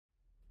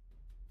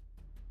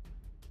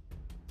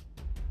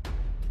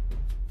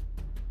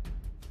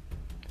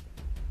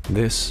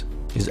This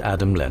is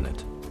Adam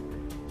Leonard,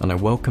 and I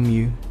welcome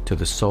you to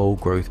the Soul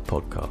Growth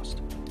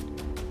Podcast,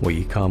 where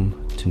you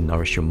come to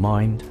nourish your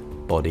mind,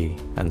 body,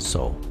 and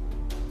soul.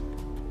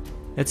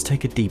 Let's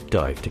take a deep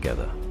dive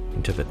together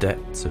into the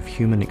depths of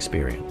human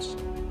experience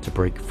to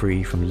break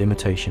free from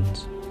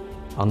limitations,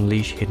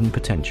 unleash hidden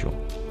potential,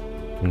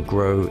 and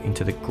grow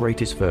into the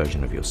greatest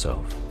version of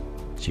yourself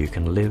so you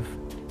can live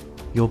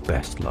your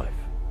best life.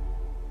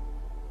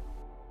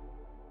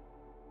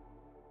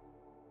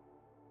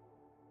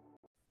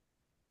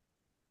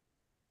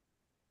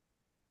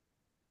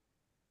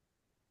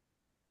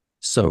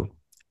 So,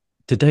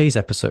 today's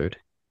episode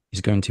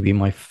is going to be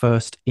my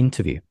first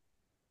interview.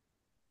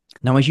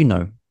 Now, as you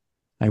know,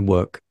 I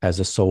work as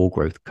a soul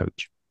growth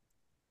coach,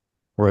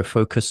 where I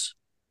focus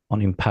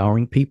on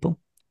empowering people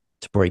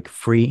to break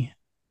free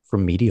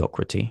from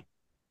mediocrity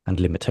and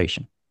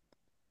limitation,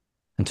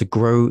 and to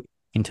grow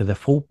into their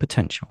full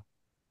potential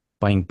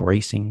by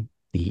embracing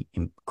the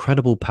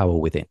incredible power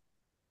within,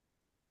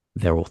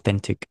 their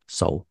authentic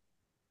soul.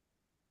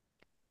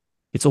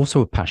 It's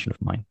also a passion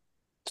of mine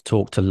to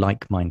talk to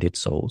like-minded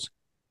souls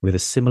with a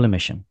similar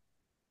mission.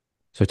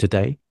 So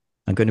today,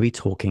 I'm going to be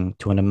talking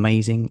to an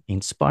amazing,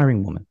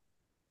 inspiring woman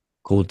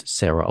called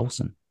Sarah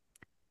Olsen,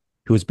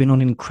 who has been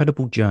on an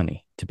incredible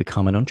journey to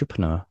become an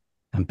entrepreneur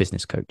and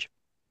business coach.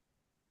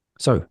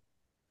 So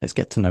let's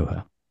get to know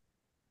her.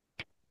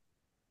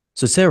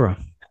 So Sarah,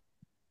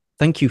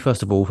 thank you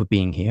first of all for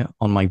being here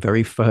on my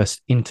very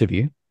first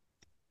interview.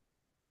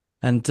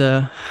 And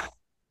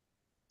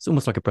it's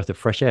almost like a breath of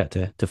fresh air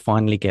to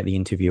finally get the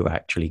interview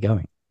actually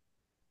going.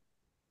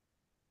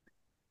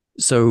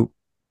 So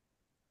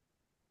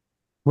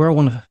where I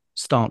want to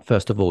start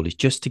first of all is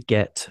just to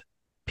get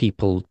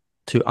people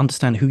to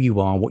understand who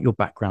you are, what your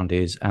background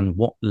is, and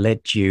what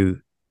led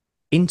you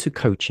into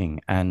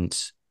coaching and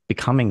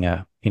becoming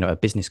a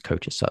business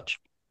coach as such.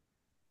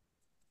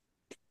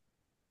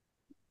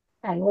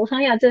 Well,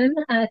 hi Adam.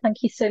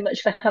 Thank you so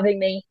much for having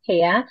me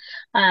here.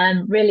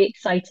 I'm really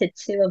excited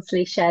to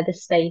obviously share the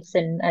space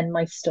and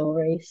my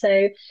story.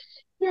 So,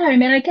 yeah,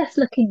 I guess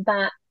looking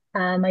back,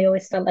 I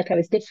always felt like I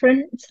was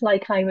different,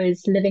 like I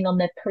was living on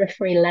the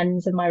periphery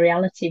lens of my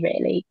reality,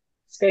 really.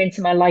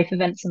 Experiencing my life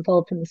events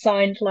unfold from the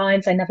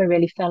sidelines. I never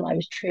really felt I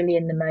was truly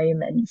in the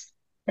moment.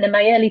 And in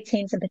my early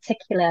teens in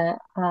particular,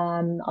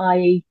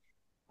 I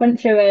went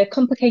through a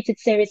complicated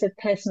series of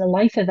personal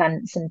life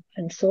events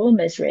and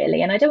traumas,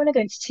 really. And I don't want to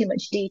go into too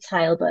much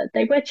detail, but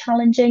they were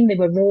challenging, they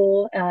were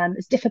raw. It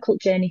was a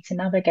difficult journey to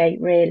navigate,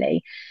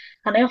 really.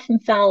 And I often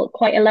felt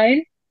quite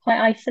alone,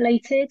 quite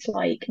isolated,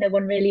 like no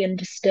one really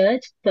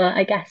understood. But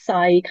I guess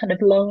I kind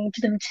of longed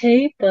them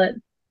to, but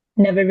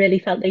never really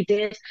felt they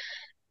did.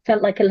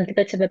 Felt like a little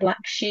bit of a black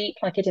sheep,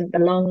 like I didn't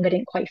belong, I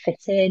didn't quite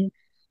fit in.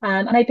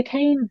 And I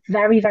became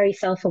very, very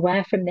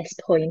self-aware from this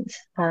point.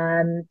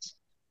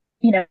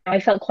 I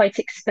felt quite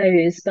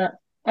exposed, but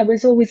I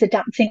was always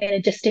adapting and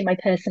adjusting my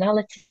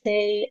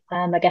personality,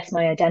 I guess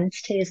my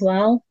identity as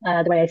well,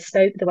 the way I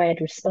spoke, the way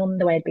I'd respond,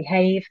 the way I'd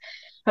behave.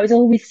 I was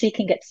always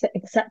seeking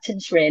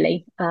acceptance,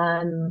 really,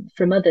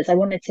 from others. I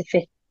wanted to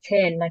fit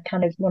in. I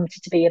kind of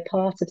wanted to be a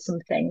part of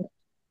something.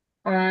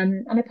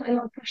 And I put a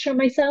lot of pressure on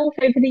myself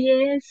over the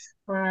years.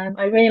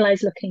 I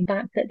realized looking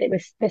back that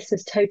this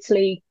was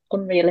totally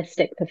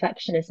unrealistic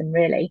perfectionism,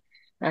 really.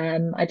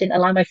 I didn't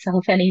allow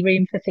myself any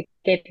room for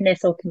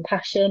forgiveness or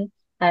compassion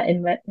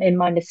in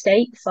my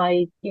mistakes.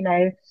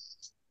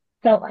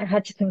 Felt I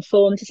had to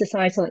conform to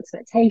societal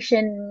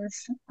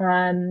expectations.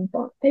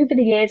 But over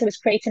the years, I was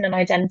creating an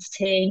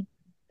identity,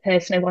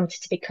 person I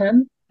wanted to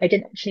become. I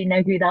didn't actually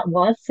know who that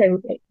was, so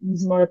it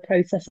was more a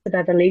process of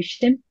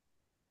evolution.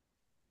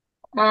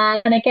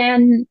 And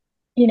again,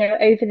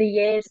 over the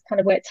years, kind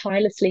of worked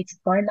tirelessly to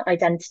find that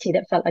identity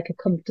that felt like a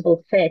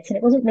comfortable fit. And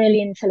it wasn't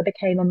really until I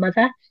became a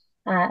mother,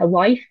 a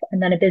wife,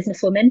 and then a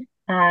businesswoman.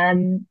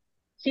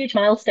 Huge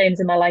milestones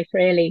in my life,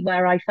 really,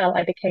 where I felt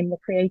I became the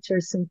creator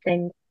of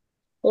something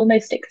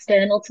almost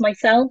external to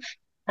myself.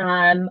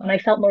 And I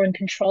felt more in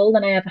control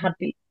than I ever had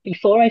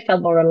before. I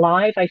felt more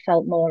alive. I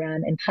felt more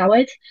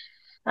empowered.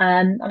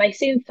 And I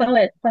soon found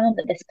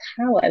that this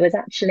power was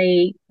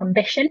actually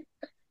ambition.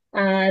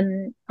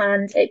 And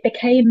it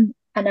became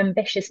an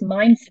ambitious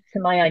mindset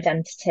for my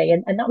identity.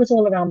 And that was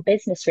all around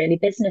business, really.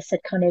 Business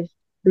had kind of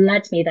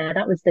led me there.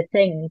 That was the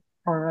thing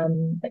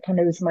that kind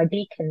of was my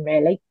beacon,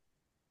 really.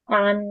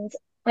 And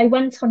I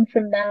went on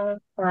from there.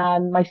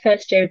 My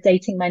first year of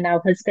dating my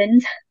now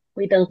husband,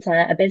 we built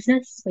a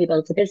business. We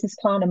built a business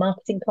plan, a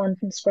marketing plan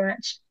from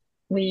scratch.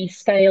 We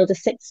scaled a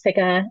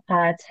six-figure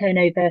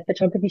turnover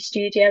photography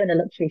studio in a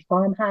luxury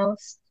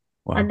farmhouse.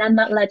 And Wow. then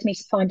that led me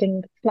to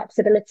finding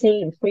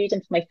flexibility and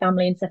freedom for my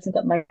family and setting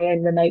up my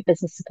own remote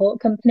business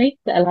support company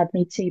that allowed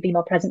me to be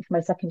more present for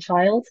my second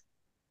child.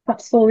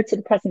 Fast forward to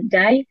the present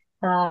day,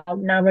 now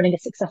running a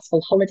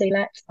successful holiday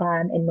let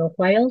in North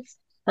Wales,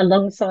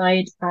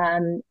 alongside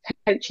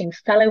coaching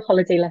fellow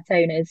holiday let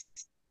owners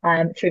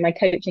through my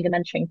coaching and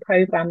mentoring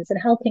programs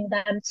and helping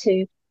them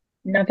to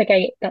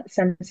navigate that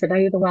sense of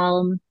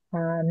overwhelm,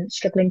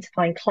 struggling to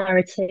find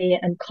clarity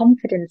and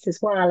confidence as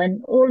well.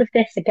 And all of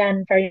this,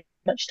 again, very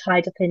much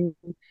tied up in,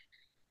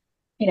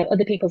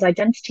 other people's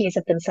identities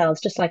of themselves,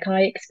 just like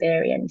I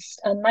experienced.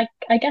 And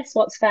I guess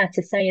what's fair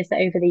to say is that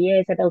over the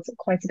years, I built up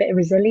quite a bit of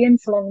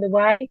resilience along the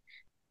way,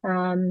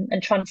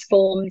 and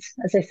transformed,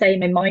 as I say,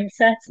 my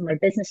mindset and my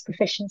business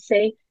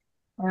proficiency.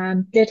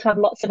 Did have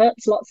lots of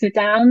ups, lots of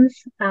downs,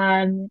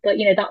 but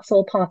that's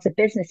all part of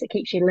business. It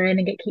keeps you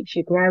learning, it keeps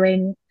you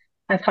growing.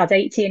 I've had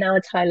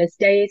 18-hour tireless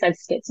days. I've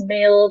skipped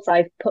meals.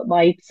 I've put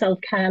my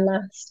self-care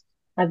last.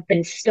 I've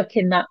been stuck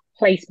in that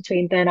place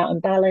between burnout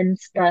and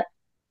balance. But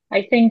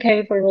I think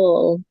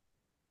overall,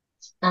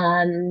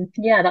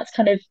 yeah, that's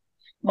kind of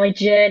my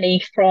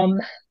journey from,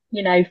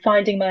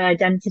 finding my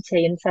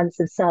identity and sense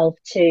of self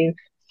to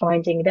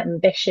finding the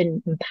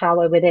ambition and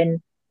power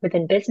within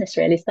business,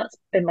 really. So that's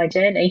been my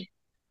journey.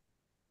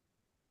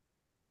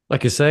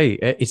 Like I say,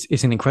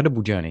 it's an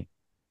incredible journey.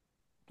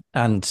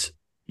 And,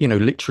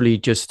 literally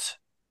just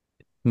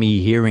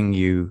me hearing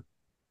you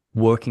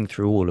working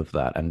through all of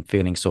that and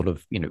feeling sort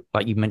of,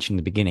 like you mentioned in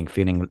the beginning,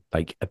 feeling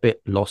like a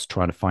bit lost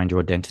trying to find your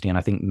identity. And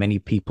I think many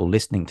people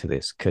listening to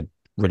this could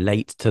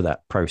relate to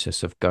that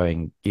process of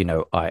going,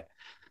 I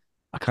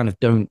kind of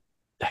don't,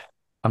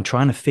 I'm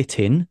trying to fit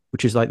in,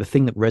 which is like the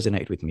thing that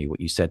resonated with me, what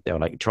you said there,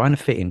 like trying to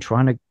fit in,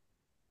 trying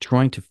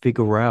to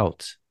figure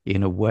out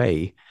in a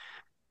way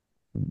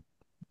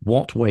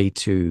what way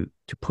to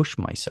push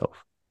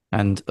myself.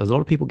 And a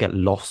lot of people get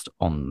lost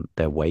on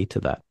their way to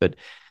that. But,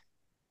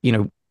 you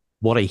know,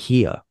 what I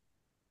hear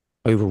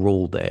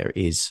overall there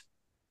is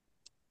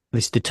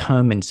this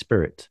determined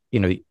spirit.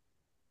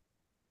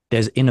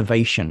 There's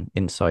innovation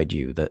inside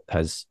you that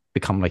has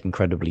become like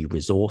incredibly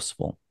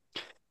resourceful.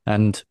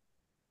 And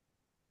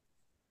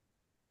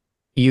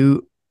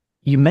you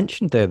you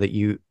mentioned there that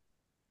you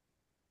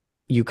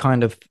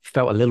kind of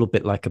felt a little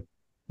bit like a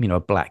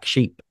black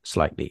sheep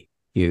slightly.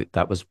 You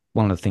That was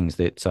one of the things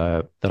that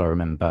I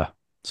remember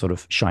sort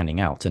of shining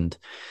out. And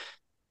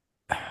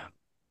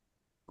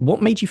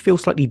what made you feel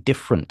slightly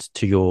different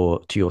to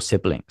your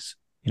siblings?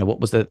 What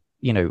was the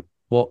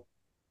what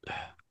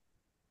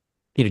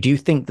do you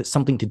think that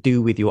something to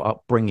do with your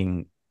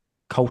upbringing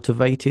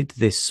cultivated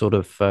this sort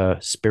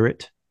of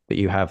spirit, that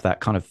you have that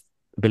kind of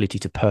ability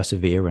to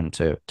persevere and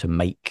to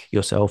make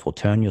yourself or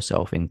turn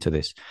yourself into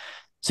this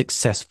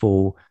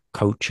successful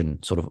coach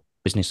and sort of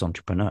business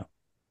entrepreneur?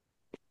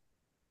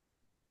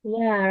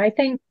 Yeah, I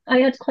think I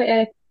had quite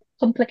a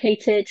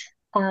complicated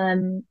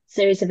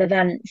series of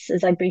events,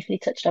 as I briefly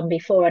touched on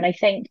before. And I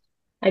think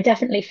I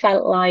definitely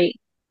felt like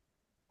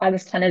I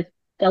was kind of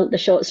dealt the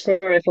short straw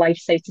of life,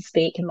 so to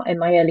speak, in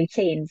my early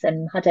teens,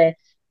 and had a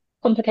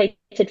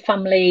complicated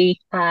family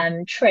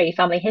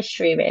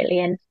history, really.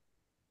 And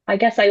I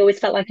guess I always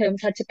felt like I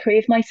always had to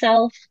prove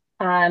myself,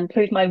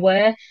 prove my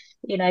worth,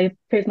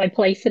 prove my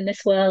place in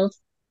this world.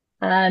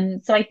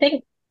 So I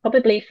think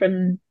probably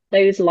from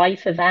those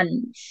life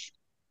events,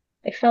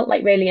 it felt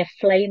like really a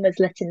flame was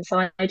lit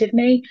inside of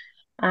me.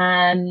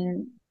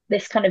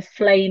 This kind of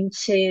flame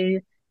to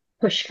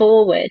push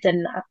forward,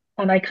 and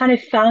I kind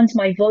of found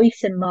my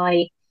voice in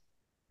my,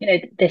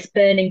 this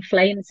burning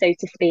flame, so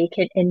to speak,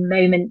 in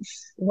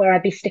moments where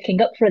I'd be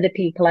sticking up for other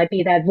people. I'd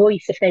be their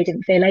voice if they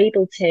didn't feel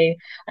able to.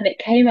 And it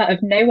came out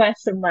of nowhere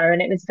somewhere.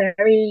 And it was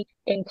very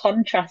in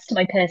contrast to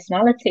my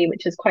personality,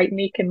 which was quite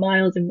meek and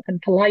mild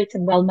and polite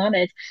and well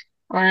mannered.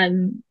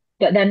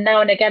 But then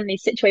now and again,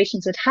 these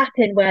situations would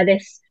happen where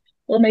this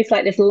almost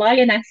like this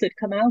lioness would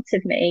come out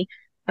of me,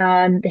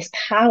 this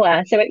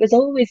power. So it was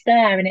always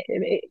there, and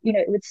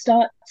it would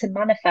start to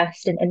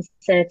manifest in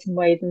certain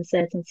ways in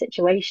certain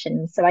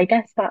situations. So I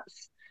guess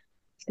that's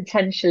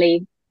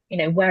potentially,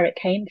 where it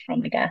came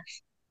from, I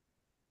guess.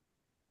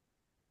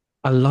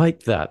 I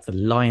like that, the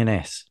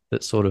lioness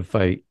that sort of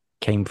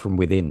came from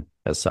within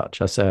as such.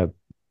 That's a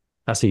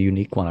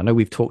unique one. I know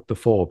we've talked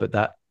before, but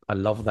that I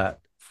love that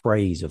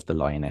phrase of the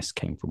lioness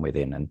came from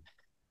within, and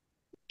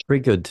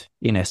triggered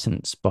in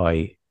essence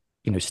by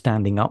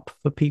standing up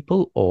for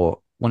people or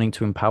wanting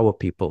to empower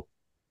people.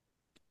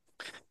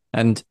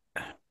 And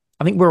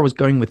I think where I was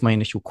going with my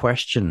initial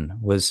question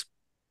was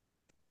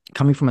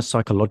coming from a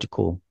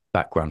psychological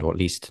background, or at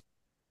least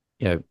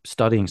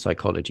studying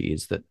psychology,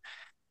 is that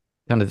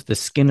kind of the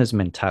Skinner's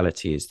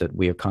mentality is that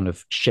we are kind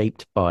of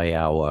shaped by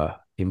our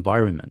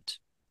environment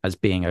as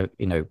being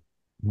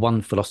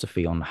one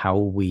philosophy on how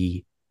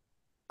we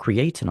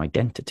create an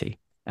identity.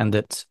 And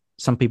that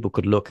some people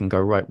could look and go,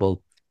 right,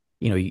 well,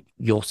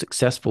 you're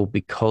successful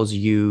because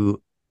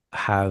you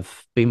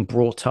have been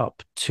brought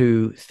up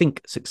to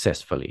think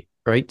successfully,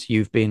 right?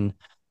 You've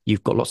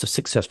got lots of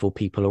successful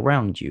people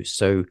around you.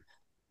 So,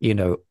 you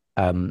know,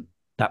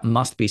 that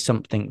must be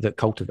something that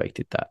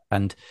cultivated that.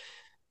 And,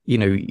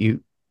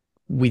 you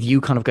with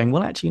you kind of going,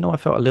 well, actually, I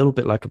felt a little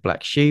bit like a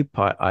black sheep.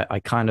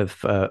 I kind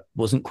of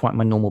wasn't quite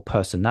my normal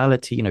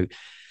personality.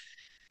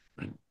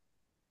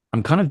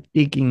 I'm kind of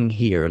digging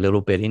here a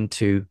little bit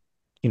into,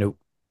 you know,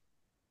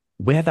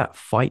 where that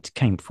fight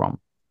came from.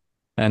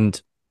 And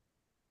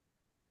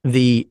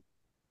the,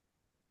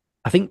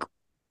 I think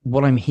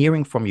what I'm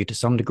hearing from you to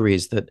some degree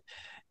is that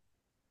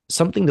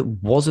something that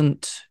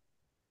wasn't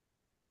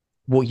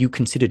what you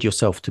considered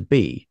yourself to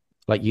be,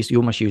 like you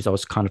almost used, I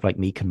was kind of like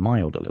meek and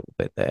mild a little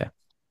bit there.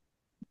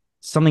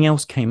 Something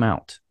else came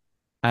out.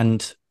 And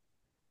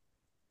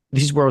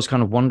this is where I was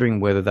kind of wondering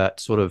whether that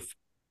sort of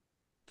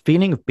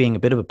feeling of being a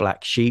bit of a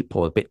black sheep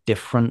or a bit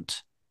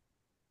different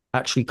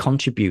actually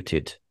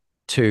contributed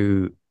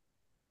to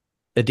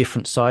a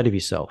different side of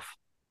yourself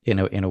in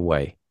a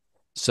way.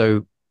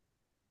 So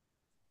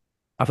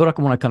I feel like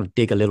I want to kind of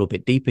dig a little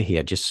bit deeper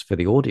here just for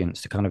the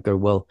audience to kind of go,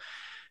 well,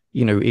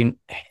 you know, in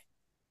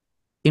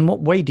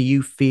what way did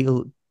you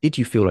feel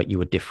like you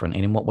were different?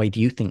 And in what way do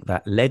you think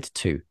that led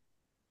to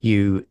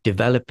you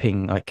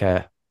developing like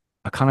a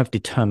kind of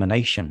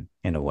determination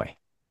in a way?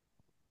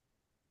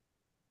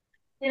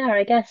 Yeah,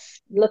 I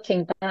guess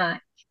looking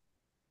back,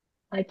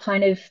 I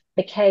kind of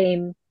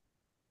became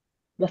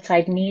what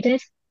I'd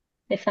needed,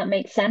 if that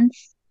makes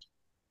sense.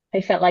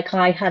 I felt like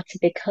I had to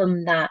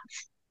become that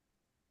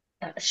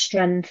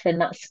strength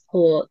and that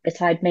support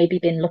that I'd maybe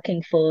been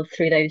looking for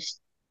through those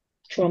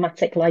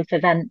traumatic life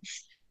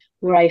events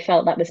where I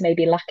felt that was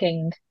maybe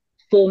lacking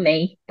for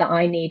me that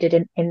I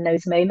needed in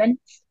those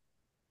moments.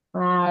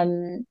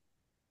 Um,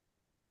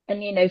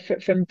 and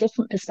from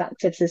different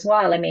perspectives as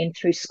well. I mean,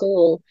 through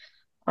school,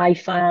 I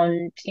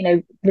found,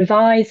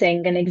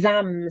 revising and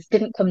exams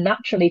didn't come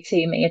naturally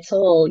to me at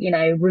all.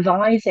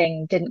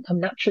 Revising didn't come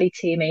naturally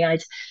to me.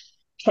 I'd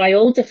try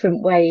all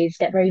different ways,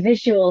 get very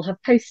visual,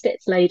 have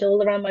post-its laid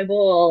all around my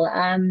wall.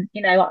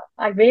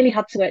 I really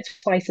had to work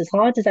twice as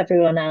hard as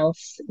everyone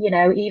else.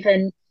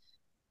 Even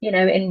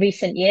in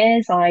recent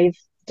years, I've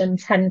done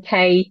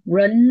 10K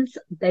runs.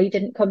 They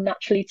didn't come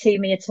naturally to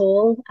me at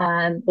all.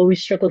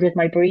 Always struggled with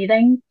my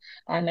breathing.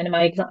 And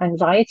my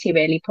anxiety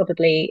really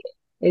probably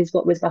is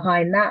what was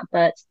behind that.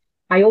 But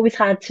I always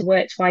had to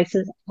work twice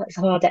as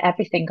hard at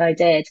everything I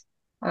did,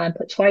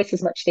 put twice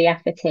as much the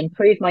effort in,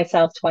 prove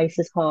myself twice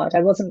as hard.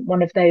 I wasn't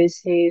one of those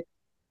who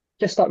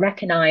just got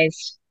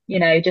recognized,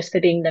 just for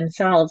being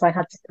themselves. I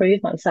had to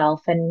prove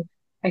myself. And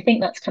I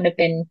think that's kind of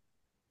been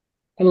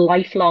a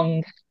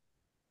lifelong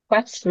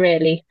quest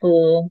really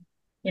for,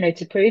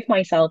 to prove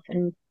myself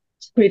and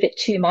to prove it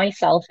to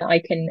myself that I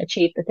can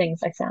achieve the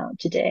things I set out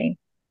to do.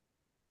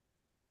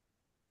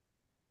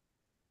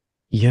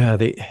 Yeah,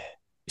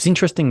 it's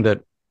interesting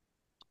that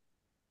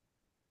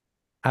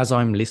as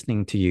I'm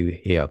listening to you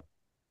here,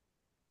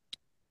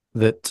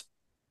 that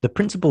the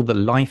principle that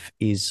life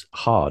is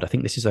hard. I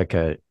think it's a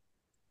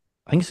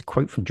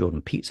quote from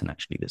Jordan Peterson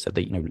actually that said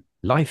that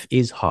life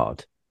is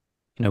hard.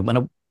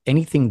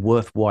 Anything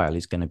worthwhile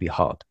is going to be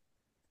hard,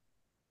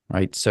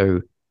 right?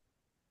 So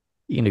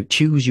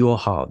choose your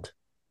hard,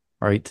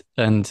 right?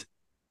 And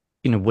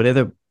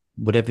whatever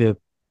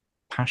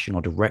passion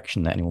or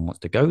direction that anyone wants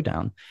to go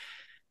down,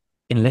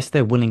 unless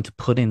they're willing to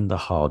put in the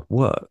hard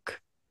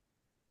work,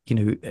 you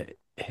know,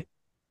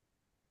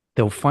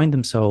 they'll find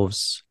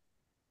themselves,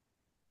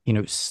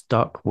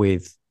 stuck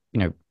with,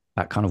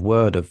 that kind of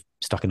word of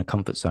stuck in a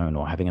comfort zone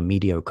or having a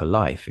mediocre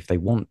life. If they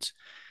want,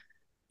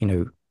 you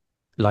know,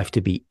 life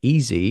to be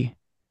easy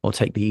or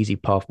take the easy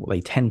path, what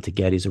they tend to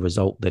get is a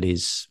result that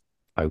is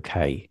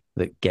okay,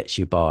 that gets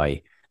you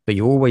by. But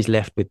you're always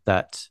left with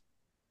that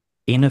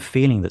inner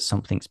feeling that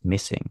something's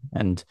missing.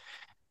 And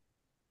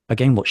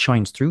again, what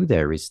shines through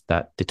there is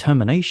that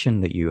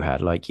determination that you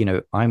had. Like,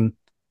 it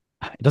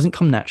doesn't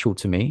come natural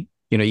to me,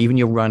 even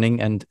you're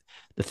running and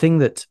the thing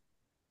that,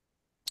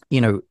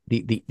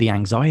 the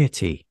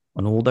anxiety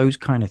and all those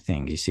kind of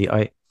things. You see,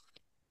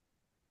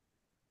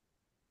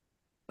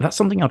 that's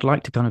something I'd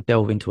like to kind of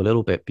delve into a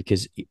little bit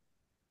because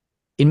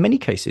in many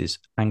cases,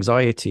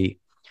 anxiety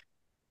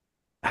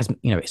has,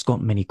 it's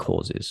got many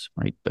causes,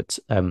 right? But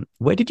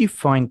where did you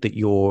find that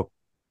your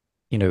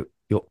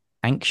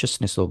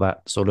anxiousness or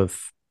that sort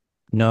of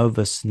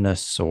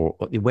nervousness or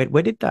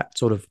where did that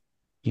sort of,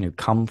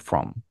 come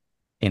from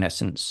in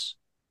essence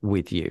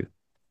with you?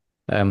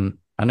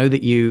 I know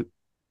that you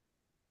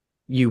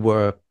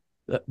were,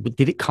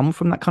 did it come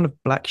from that kind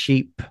of black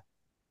sheep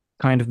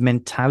kind of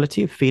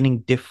mentality of feeling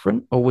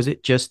different, or was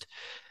it just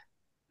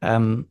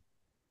um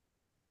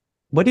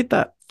where did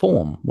that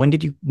form? When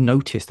did you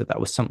notice that that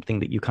was something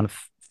that you kind of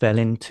fell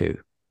into?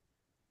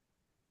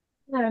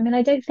 No, I mean,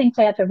 I don't think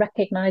I ever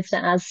recognized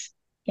it as,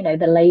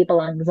 the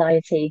label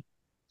anxiety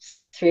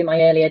through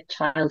my earlier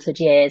childhood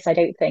years. I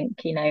don't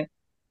think,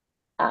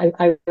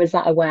 I was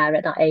that aware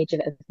at that age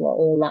of what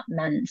all that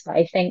meant. But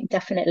I think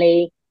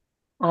definitely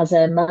as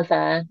a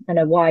mother and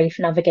a wife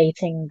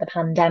navigating the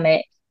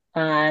pandemic,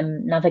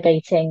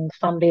 navigating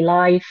family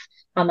life,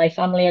 how my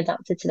family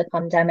adapted to the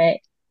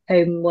pandemic,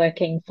 home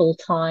working full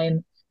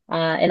time,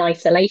 in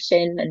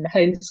isolation and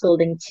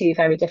homeschooling two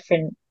very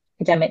different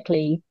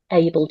academically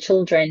able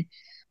children.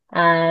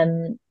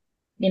 Um,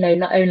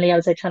 not only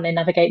was I trying to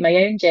navigate my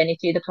own journey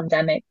through the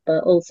pandemic,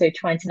 but also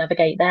trying to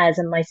navigate theirs.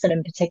 And my son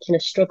in particular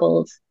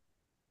struggled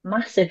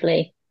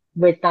massively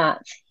with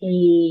that.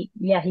 He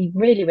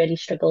really, really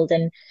struggled.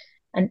 And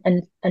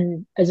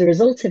as a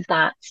result of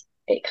that,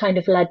 it kind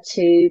of led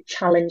to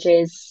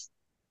challenges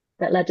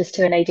that led us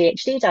to an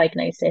ADHD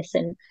diagnosis.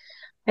 And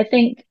I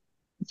think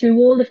through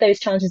all of those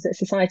challenges that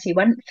society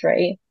went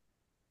through,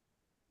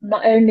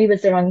 not only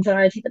was there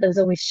anxiety, but there was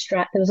always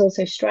stress. There was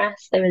also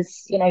stress. There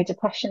was,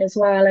 depression as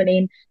well. I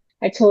mean,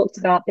 I talked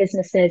about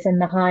businesses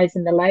and the highs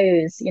and the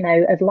lows,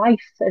 of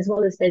life as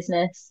well as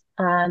business.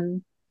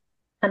 And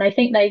I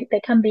think they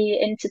can be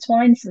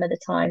intertwined some of the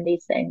time,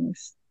 these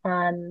things.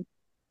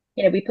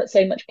 We put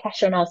so much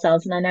pressure on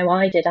ourselves, and I know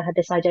I did. I had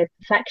this idea of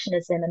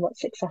perfectionism and what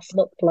success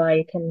looked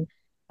like, and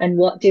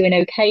what doing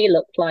okay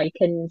looked like.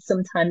 And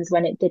sometimes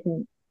when it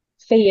didn't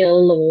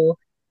feel or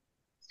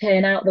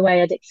turn out the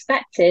way I'd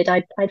expected,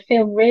 I'd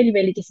feel really,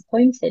 really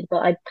disappointed,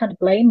 but I'd kind of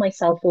blame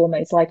myself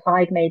almost like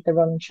I'd made the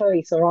wrong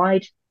choice, or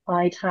I'd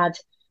had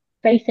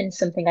faith in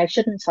something I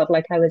shouldn't have,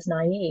 like I was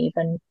naive.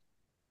 And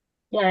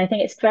yeah, I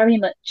think it's very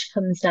much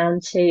comes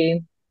down to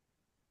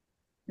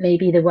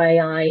maybe the way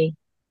I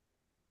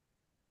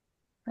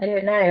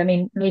don't know, I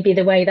mean, maybe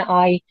the way that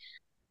I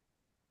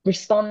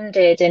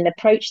responded and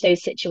approached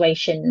those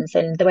situations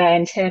and the way I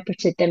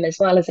interpreted them as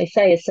well, as I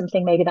say, is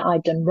something maybe that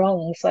I'd done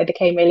wrong. So I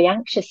became really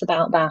anxious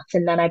about that.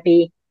 And then I'd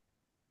be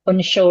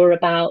unsure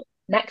about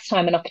next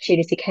time an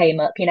opportunity came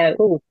up,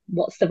 oh,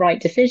 what's the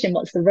right decision?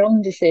 What's the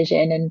wrong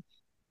decision? And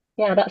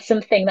yeah, that's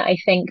something that I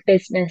think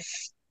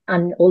business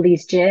and all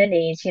these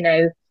journeys,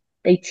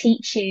 they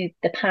teach you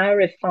the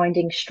power of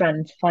finding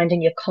strength,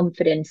 finding your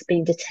confidence,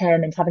 being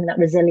determined, having that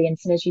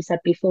resilience. And as you said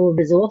before,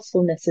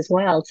 resourcefulness as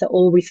well, to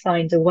always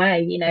find a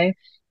way,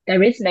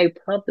 there is no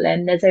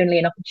problem. There's only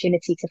an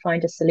opportunity to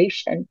find a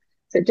solution.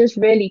 So it does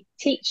really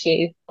teach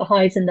you the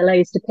highs and the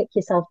lows to pick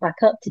yourself back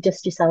up, to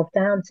dust yourself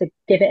down, to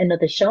give it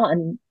another shot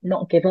and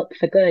not give up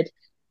for good.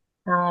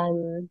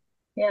 Um,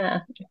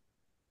 yeah.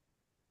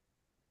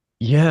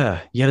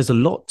 Yeah, yeah, there's a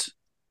lot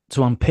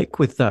to unpick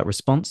with that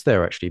response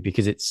there, actually,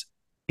 because it's,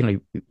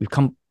 we've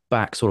come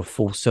back sort of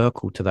full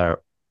circle to that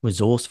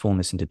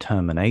resourcefulness and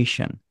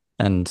determination.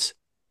 And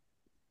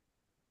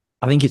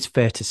I think it's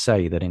fair to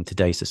say that in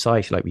today's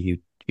society, like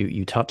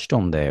you touched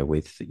on there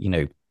with,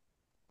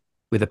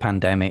 with the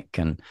pandemic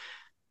and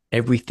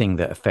everything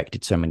that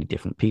affected so many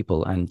different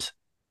people, and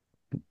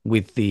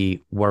with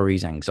the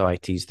worries,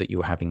 anxieties that you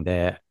were having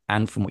there,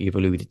 and from what you've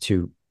alluded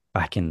to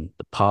back in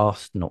the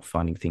past, not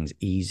finding things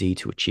easy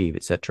to achieve,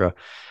 etc.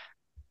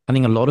 I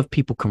think a lot of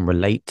people can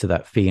relate to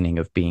that feeling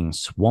of being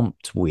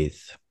swamped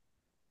with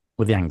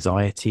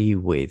anxiety,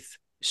 with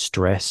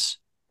stress,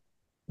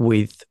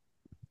 with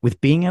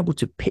being able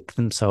to pick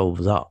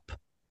themselves up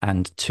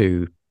and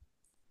to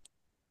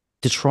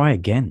try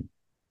again.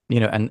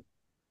 And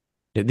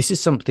this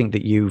is something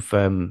that you've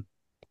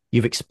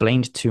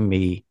explained to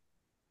me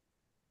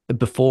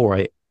before.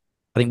 I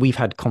think we've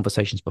had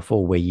conversations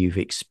before where you've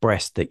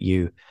expressed that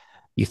you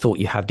thought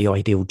you had the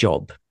ideal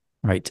job,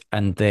 right?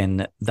 And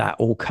then that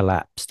all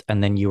collapsed.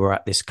 And then you were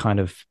at this kind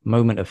of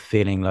moment of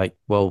feeling like,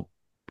 well,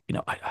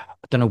 I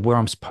don't know where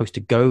I'm supposed to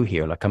go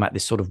here. Like I'm at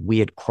this sort of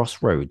weird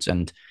crossroads.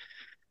 And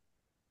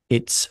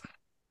it's,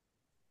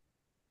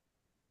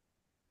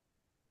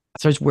 I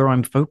suppose where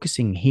I'm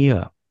focusing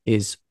here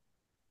is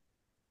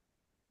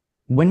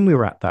when we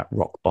were at that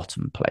rock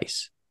bottom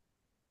place,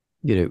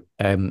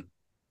 being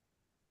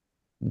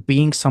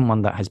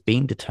someone that has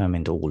been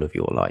determined all of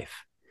your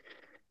life,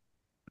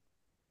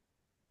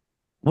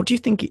 what do you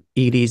think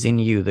it is in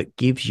you that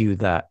gives you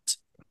that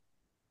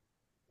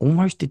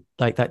almost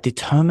like that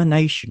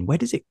determination? Where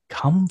does it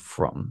come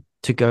from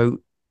to go,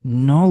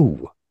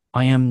 no,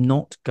 I am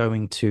not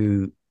going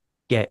to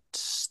get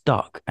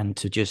stuck and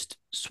to just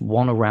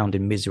swan around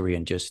in misery?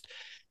 And just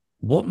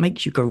what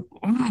makes you go,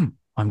 I'm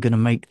going to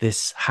make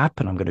this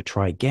happen? I'm going to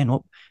try again.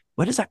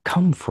 Where does that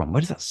come from?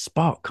 Where does that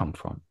spark come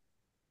from?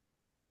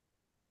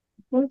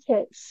 I think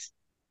it's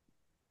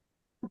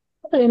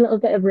probably a little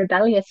bit of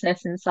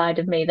rebelliousness inside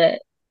of me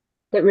that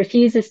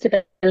refuses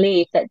to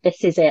believe that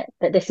this is it,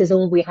 that this is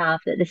all we have,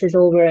 that this is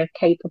all we're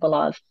capable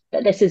of,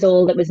 that this is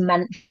all that was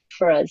meant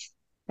for us.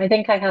 I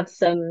think I have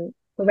some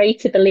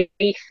greater belief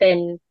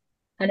in,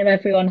 I know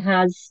everyone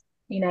has,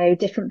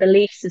 different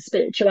beliefs of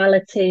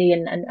spirituality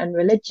and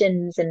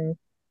religions,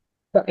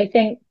 but I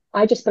think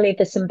I just believe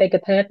there's some bigger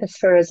purpose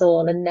for us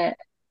all, and that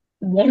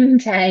one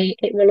day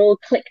it will all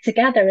click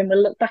together and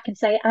we'll look back and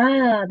say,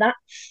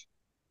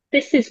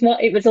 this is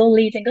what it was all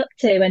leading up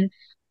to. And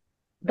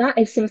that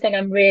is something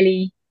I'm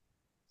really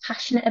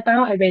passionate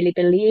about. I really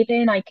believe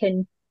in. I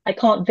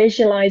can't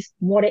visualize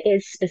what it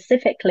is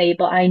specifically,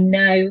 but I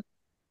know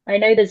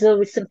there's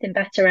always something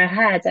better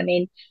ahead. I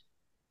mean,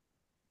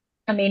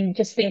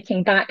 just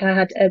thinking back, I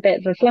had a bit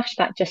of a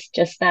flashback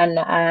just then.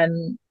 I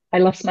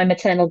lost my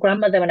maternal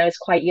grandmother when I was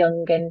quite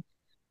young, and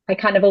I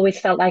kind of always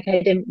felt like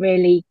I didn't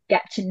really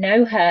get to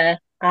know her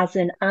as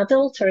an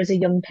adult or as a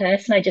young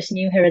person. I just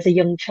knew her as a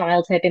young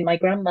child, her being my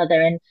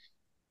grandmother.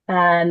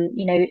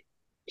 And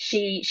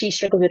she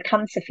struggled with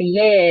cancer for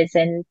years,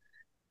 and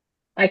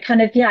I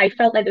kind of, yeah, I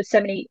felt like there was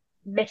so many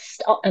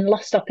missed and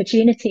lost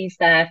opportunities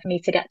there for me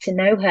to get to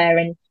know her,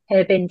 and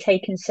her being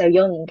taken so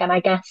young. And I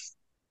guess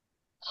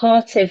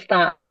part of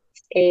that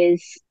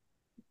is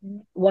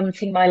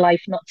wanting my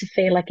life not to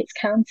feel like it's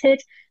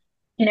counted.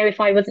 If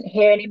I wasn't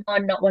here anymore,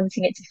 not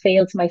wanting it to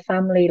feel to my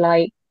family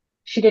like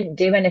she didn't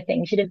do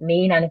anything, she didn't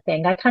mean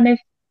anything.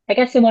 I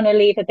guess I want to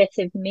leave a bit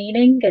of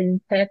meaning and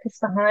purpose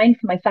behind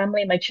for my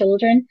family, my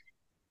children.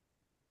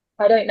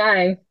 I don't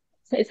know.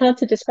 It's hard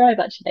to describe,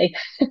 actually.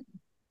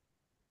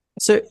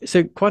 So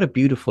quite a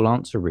beautiful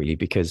answer, really,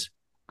 because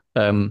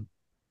um,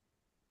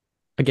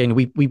 again,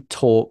 we've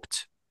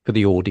talked for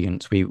the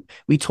audience. We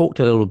talked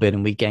a little bit,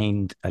 and we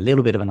gained a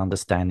little bit of an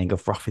understanding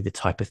of roughly the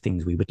type of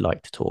things we would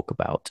like to talk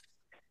about.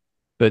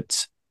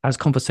 But as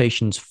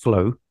conversations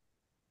flow,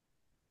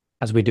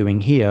 as we're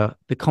doing here,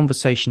 the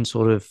conversation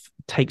sort of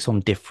takes on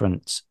a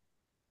different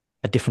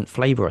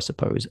flavor, I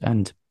suppose,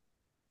 and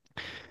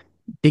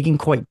digging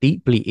quite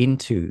deeply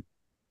into,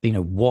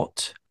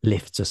 what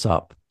lifts us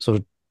up, sort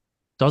of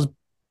does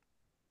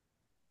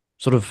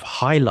sort of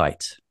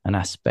highlight an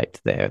aspect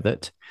there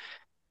that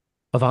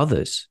of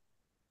others.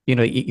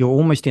 You're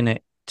almost in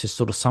it to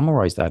sort of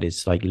summarize that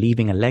is like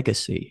leaving a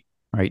legacy,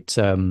 right?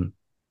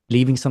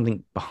 Leaving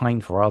something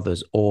behind for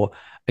others, or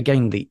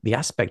again, the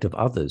aspect of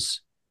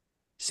others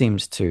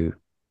seems to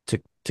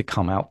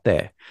come out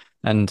there,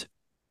 and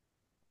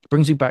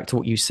brings me back to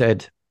what you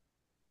said,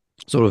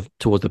 sort of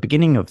towards the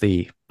beginning of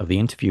the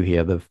interview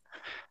here.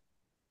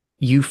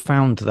 You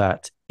found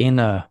that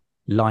inner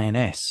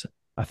lioness.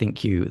 I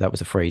think you that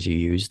was a phrase you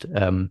used,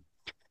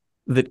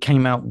 that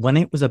came out when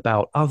it was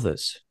about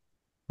others,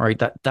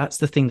 right? That's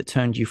the thing that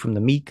turned you from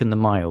the meek and the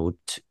mild,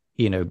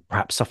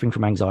 perhaps suffering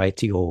from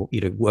anxiety or,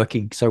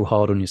 working so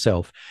hard on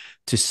yourself,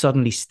 to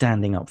suddenly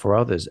standing up for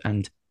others.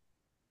 And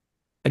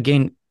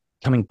again,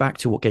 coming back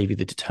to what gave you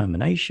the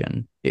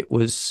determination, it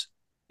was,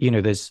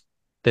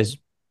 there's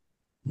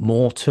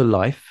more to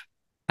life,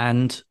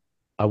 and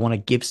I want to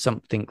give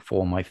something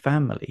for my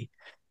family.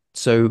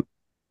 So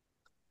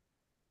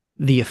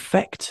the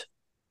effect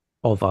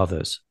of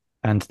others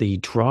and the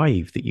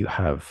drive that you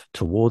have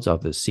towards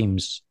others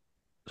seems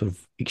sort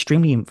of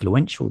extremely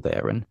influential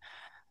there. And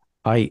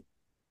I,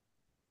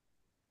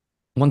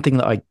 one thing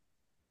that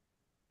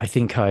I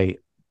think I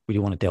really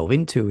want to delve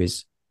into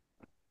is,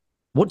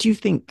 what do you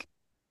think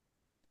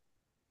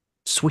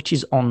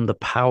switches on the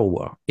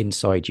power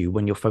inside you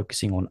when you're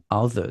focusing on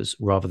others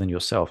rather than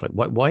yourself? Like,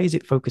 why is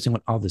it focusing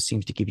on others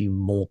seems to give you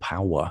more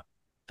power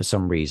for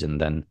some reason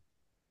than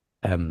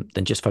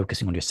just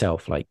focusing on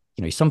yourself? Like,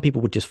 some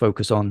people would just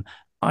focus on,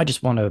 I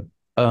just want to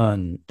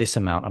earn this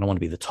amount and I want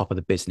to be the top of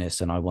the business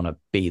and I want to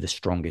be the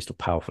strongest or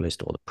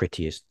powerfulest or the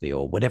prettiest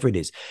or whatever it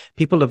is.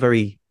 People are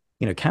very,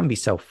 can be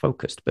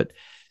self-focused, but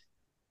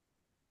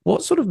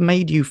what sort of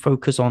made you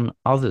focus on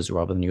others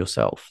rather than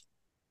yourself?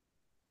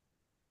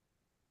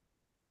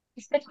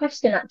 It's a good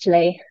question,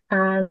 actually.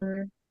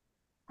 And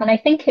I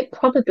think it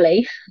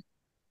probably,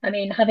 I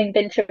mean, having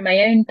been through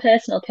my own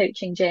personal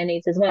coaching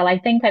journeys as well, I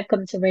think I've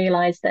come to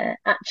realize that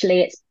actually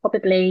it's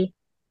probably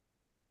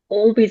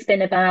always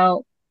been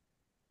about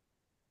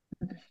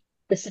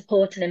the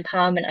support and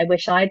empowerment I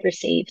wish I'd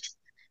received.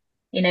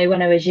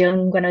 When I was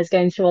young, when I was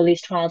going through all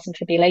these trials and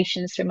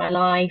tribulations through my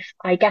life,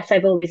 I guess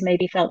I've always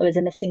maybe felt there was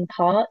a missing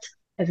part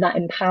of that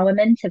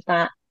empowerment, of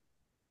that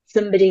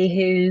somebody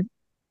who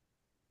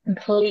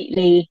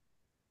completely,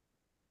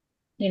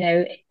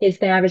 is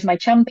there as my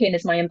champion,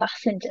 as my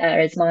ambassador,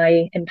 as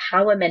my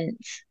empowerment.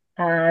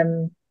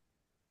 Um,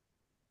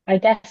 I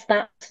guess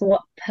that's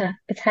what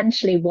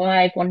potentially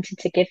why I've wanted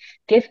to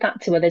give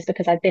that to others,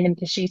 because I've been in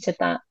pursuit of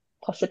that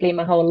possibly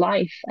my whole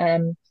life.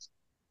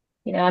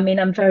 I mean,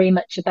 I'm very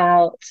much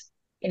about,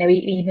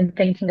 even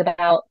thinking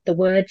about the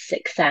word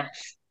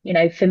success.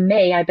 For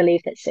me, I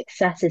believe that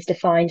success is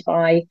defined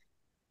by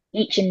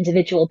each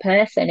individual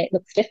person. It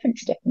looks different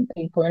to different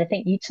people. And I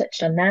think you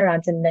touched on there,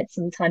 Adam, that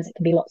sometimes it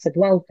can be lots of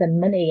wealth and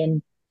money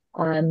and,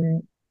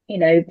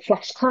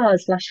 flash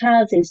cars, flash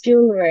houses,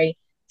 jewelry.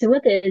 To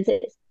others,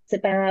 it's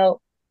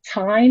about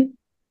time,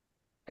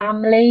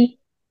 family,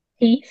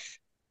 peace,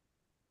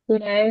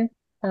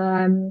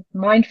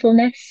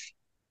 mindfulness,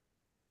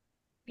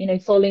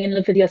 falling in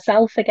love with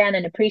yourself again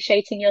and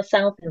appreciating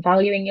yourself and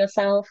valuing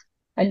yourself.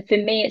 And for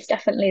me, it's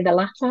definitely the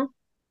latter.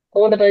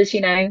 All of us,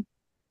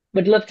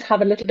 would love to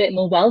have a little bit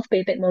more wealth, be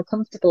a bit more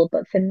comfortable.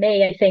 But for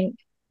me, I think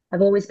I've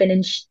always been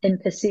in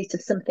pursuit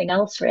of something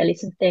else, really,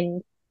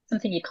 something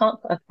you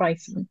can't put a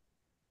price on.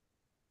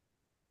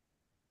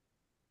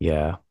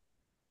 Yeah.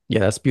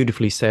 Yeah, that's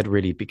beautifully said,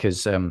 really,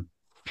 because and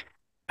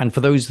for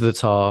those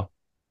that are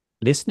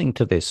listening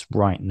to this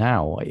right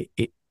now,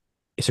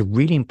 it's a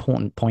really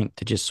important point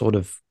to just sort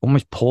of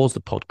almost pause the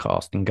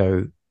podcast and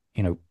go,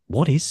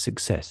 what is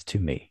success to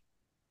me?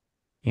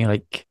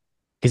 Like,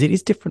 because it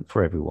is different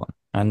for everyone.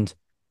 And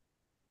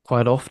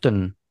quite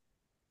often,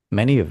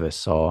 many of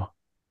us are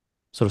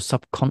sort of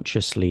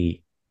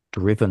subconsciously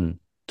driven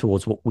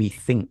towards what we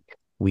think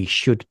we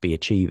should be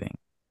achieving,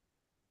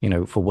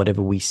 for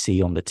whatever we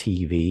see on the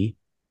TV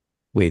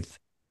with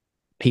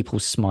people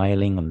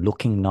smiling and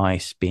looking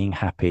nice, being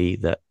happy,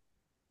 that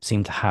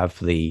seem to have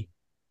the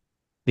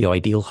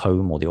ideal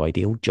home or the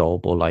ideal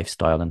job or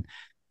lifestyle. And,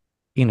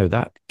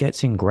 that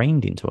gets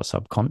ingrained into our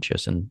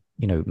subconscious. And,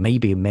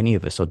 maybe many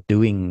of us are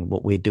doing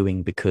what we're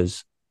doing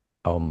because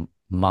our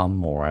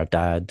mum or our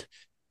dad,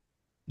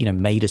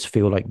 made us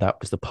feel like that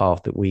was the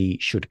path that we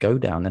should go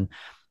down. And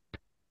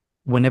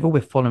whenever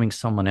we're following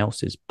someone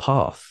else's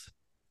path,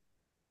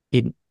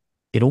 it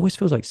it always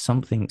feels like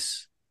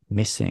something's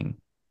missing,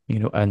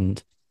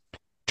 and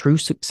true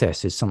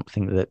success is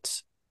something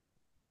that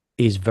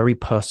is very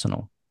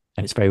personal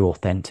and it's very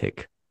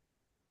authentic.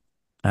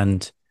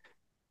 And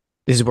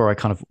this is where I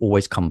kind of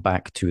always come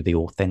back to the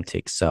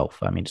authentic self.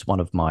 I mean, it's one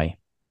of my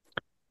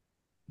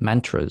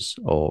mantras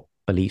or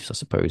beliefs, I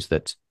suppose,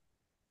 that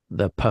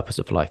the purpose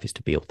of life is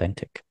to be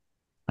authentic,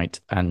 right?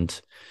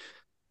 And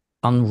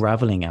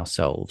unraveling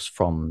ourselves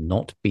from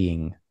not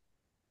being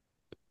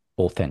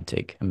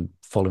authentic and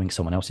following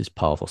someone else's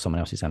path or someone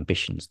else's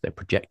ambitions they're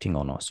projecting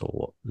on us or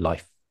what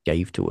life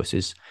gave to us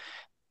is,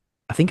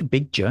 I think, a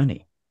big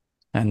journey.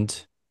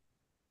 And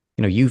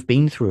you've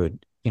been through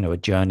a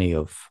journey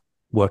of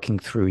working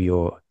through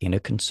your inner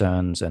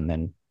concerns and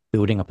then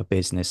building up a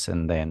business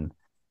and then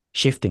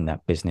shifting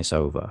that business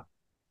over.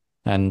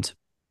 And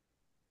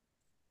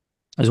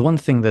there's one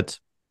thing that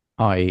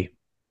I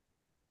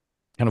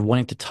kind of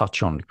wanted to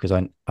touch on because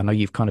I know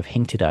you've kind of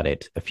hinted at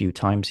it a few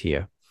times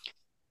here.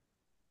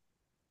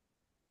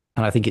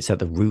 And I think it's at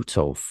the root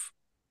of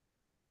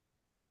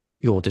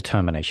your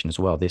determination as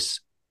well.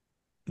 This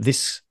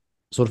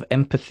sort of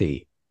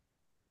empathy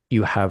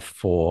you have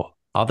for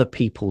other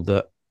people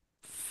that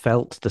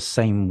felt the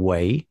same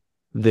way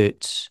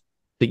that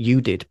you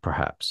did,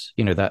 perhaps.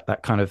 That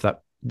kind of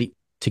that the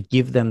to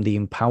give them the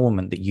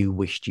empowerment that you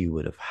wished you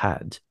would have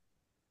had.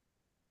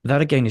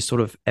 That again is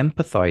sort of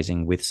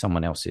empathizing with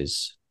someone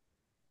else's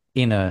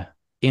inner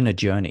inner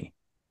journey.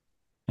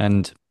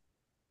 And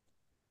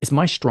it's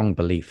my strong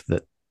belief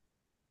that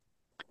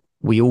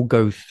we all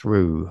go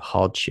through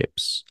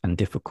hardships and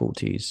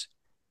difficulties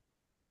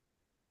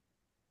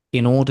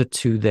in order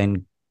to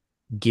then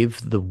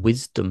give the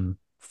wisdom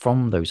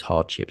from those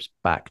hardships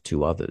back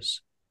to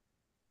others.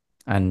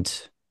 And,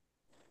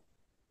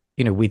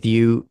 with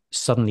you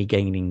suddenly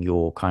gaining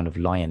your kind of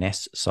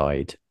lioness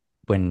side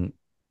when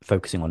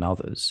focusing on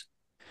others,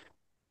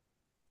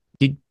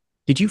 did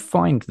did you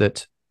find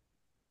that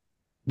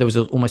there was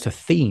almost a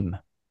theme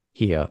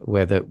here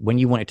where that when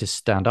you wanted to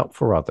stand up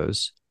for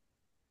others,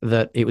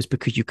 that it was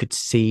because you could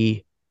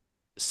see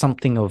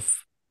something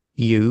of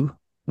you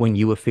when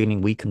you were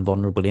feeling weak and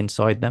vulnerable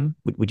inside them?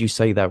 Would you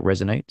say that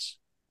resonates?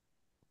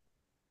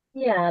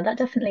 Yeah, that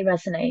definitely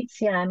resonates.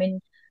 Yeah, I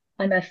mean,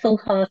 I'm a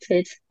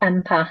full-hearted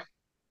empath,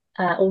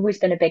 always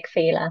been a big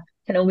feeler,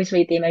 can always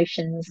read the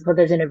emotions of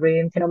others in a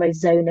room, can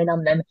almost zone in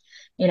on them.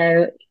 You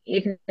know,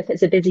 even if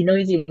it's a busy,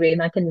 noisy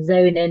room, I can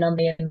zone in on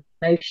the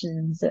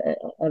emotions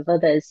of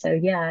others. So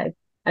yeah,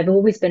 I've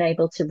always been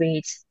able to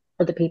read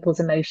other people's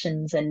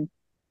emotions and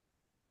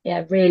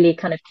yeah, really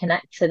kind of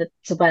connect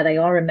to where they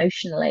are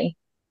emotionally.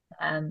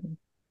 Um,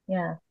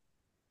 yeah.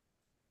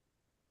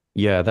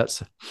 Yeah,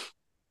 that's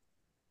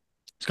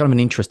it's kind of an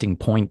interesting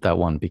point, that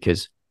one,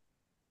 because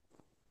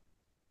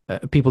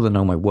people that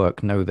know my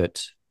work know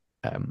that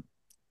um,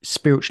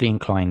 spiritually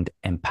inclined,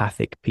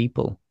 empathic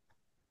people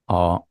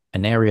are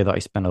an area that I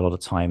spend a lot of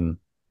time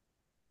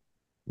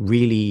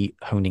really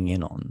honing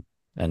in on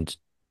and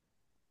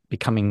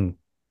becoming,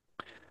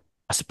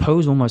 I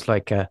suppose, almost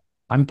like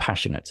I'm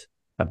passionate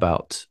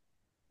about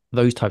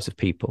those types of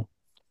people.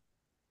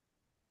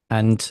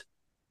 And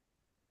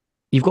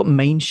you've got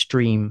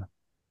mainstream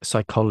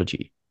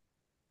psychology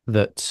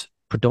that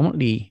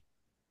predominantly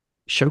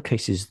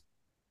showcases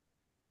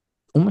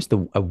almost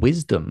a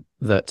wisdom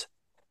that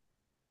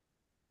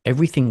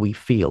everything we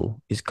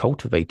feel is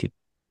cultivated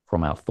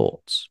from our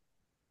thoughts.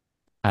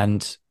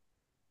 And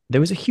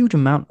there is a huge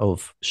amount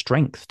of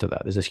strength to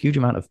that. There's a huge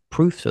amount of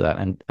proof to that.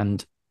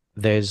 And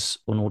there's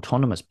an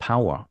autonomous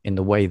power in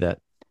the way that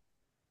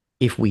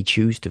if we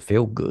choose to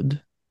feel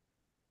good,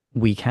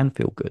 we can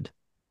feel good.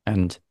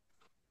 And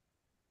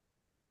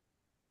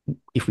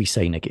if we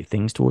say negative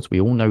things towards, we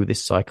all know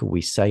this cycle.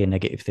 We say a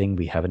negative thing,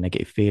 we have a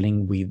negative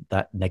feeling,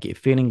 that negative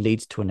feeling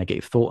leads to a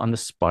negative thought, and the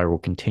spiral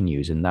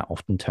continues, and that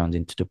often turns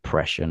into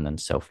depression and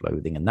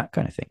self-loathing and that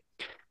kind of thing.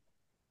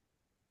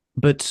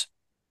 But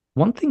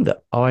one thing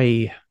that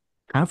I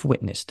have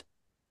witnessed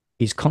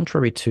is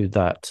contrary to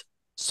that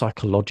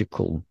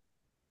psychological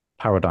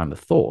paradigm of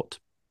thought,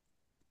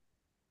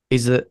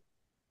 is that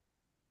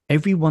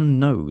everyone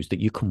knows that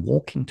you can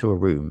walk into a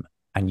room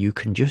and you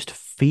can just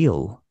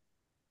feel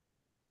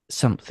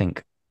something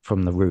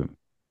from the room.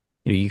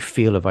 You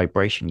feel a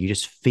vibration. You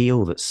just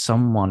feel that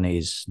someone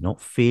is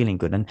not feeling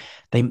good, and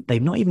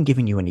they've not even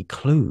given you any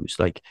clues.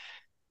 Like,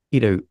 you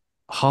know,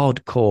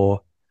 hardcore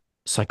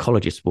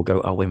psychologists will go,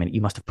 "Oh, wait a minute,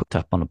 you must have picked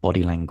up on a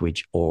body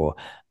language, or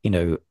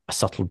a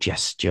subtle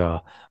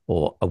gesture,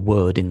 or a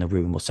word in the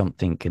room, or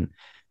something." And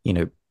you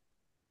know,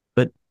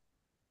 but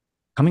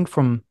coming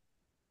from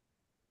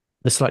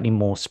the slightly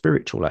more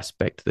spiritual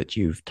aspect that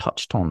you've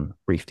touched on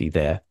briefly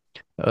there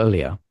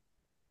earlier,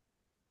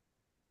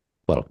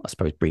 well, I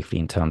suppose briefly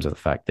in terms of the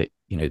fact that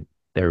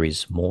there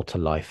is more to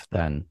life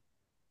than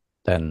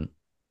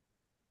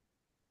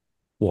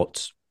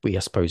what we, I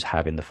suppose,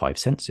 have in the five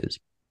senses.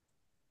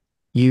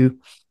 You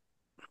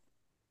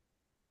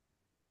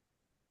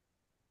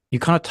you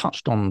kind of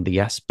touched on the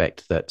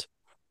aspect that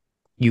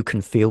you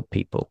can feel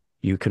people.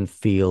 You can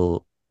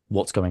feel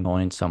what's going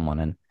on in someone.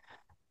 And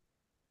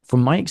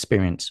from my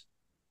experience,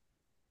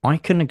 I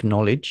can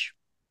acknowledge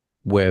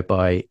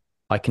whereby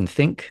I can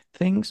think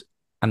things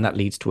and that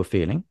leads to a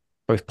feeling,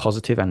 both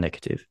positive and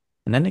negative.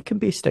 And then there can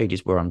be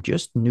stages where I'm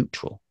just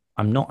neutral.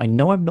 I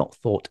know I've not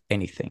thought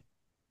anything.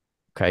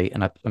 Okay.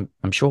 And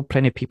I'm sure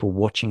plenty of people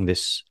watching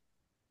this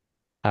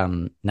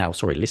now,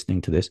 sorry,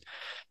 listening to this,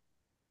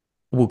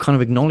 will kind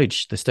of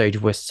acknowledge the stage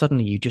where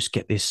suddenly you just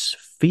get this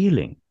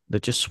feeling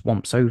that just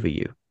swamps over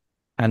you.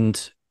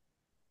 And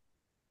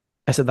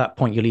as at that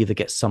point, you'll either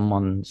get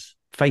someone's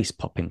face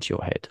pop into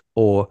your head,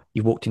 or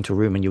you walked into a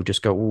room and you'll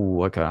just go,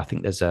 "Oh, okay, I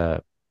think there's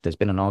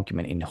been an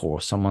argument in here,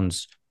 or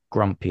someone's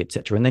grumpy,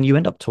 etc." And then you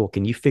end up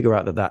talking. You figure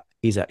out that that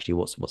is actually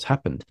what's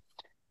happened.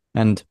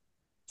 And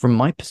from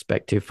my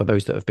perspective, for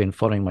those that have been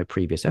following my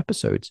previous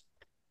episodes,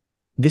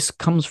 this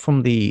comes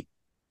from the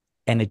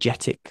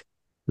energetic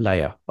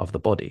layer of the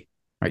body,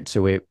 right?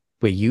 So we're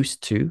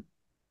used to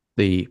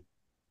the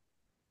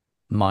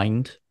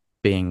mind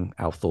being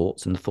our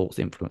thoughts, and the thoughts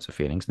influence our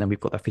feelings. And then we've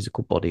got that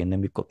physical body, and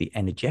then we've got the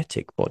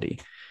energetic body,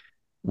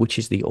 which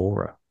is the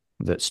aura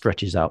that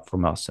stretches out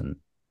from us and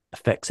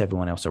affects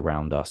everyone else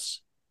around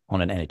us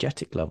on an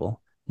energetic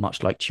level,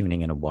 much like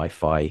tuning in a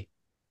Wi-Fi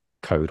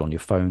code on your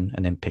phone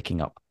and then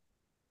picking up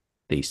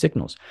these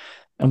signals.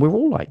 And we're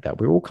all like that.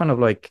 We're all kind of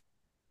like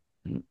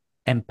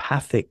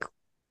empathic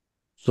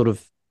sort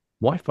of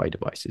Wi-Fi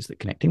devices that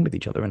connect in with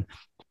each other. And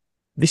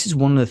this is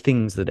one of the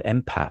things that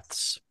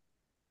empaths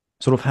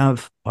sort of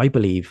have, I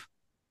believe,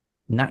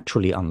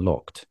 naturally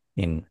unlocked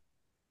in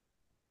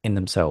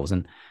themselves.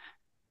 And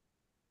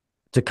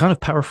to kind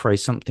of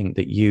paraphrase something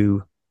that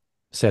you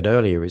said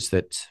earlier is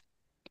that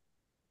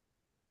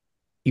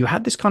you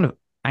had this kind of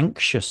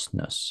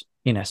anxiousness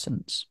in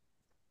essence,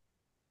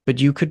 but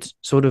you could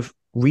sort of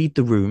read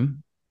the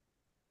room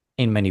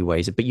in many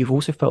ways, but you've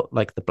also felt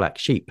like the black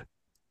sheep.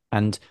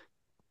 And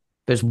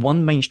there's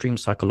one mainstream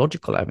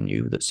psychological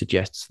avenue that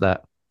suggests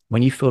that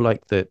when you feel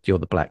like that you're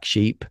the black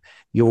sheep,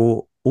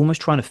 you're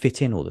almost trying to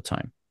fit in all the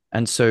time.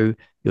 And so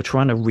you're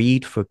trying to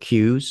read for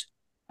cues,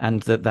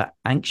 and that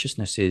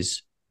anxiousness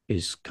is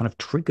kind of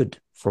triggered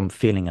from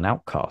feeling an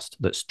outcast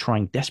that's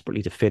trying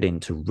desperately to fit in,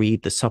 to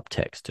read the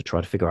subtext, to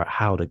try to figure out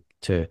how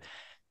to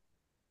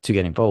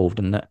get involved.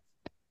 And that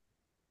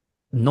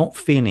not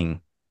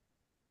feeling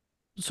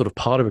sort of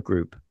part of a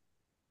group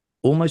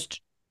almost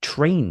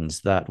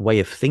trains that way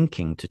of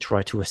thinking to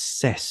try to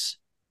assess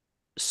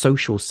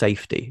social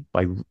safety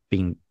by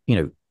being,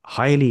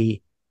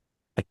 highly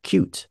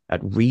acute at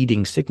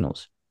reading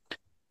signals.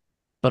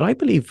 But I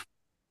believe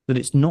that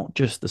it's not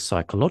just the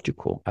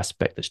psychological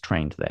aspect that's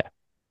trained there.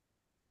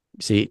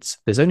 See,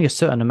 there's only a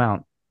certain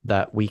amount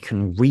that we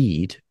can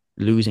read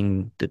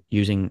using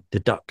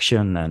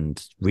deduction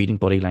and reading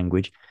body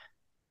language.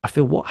 I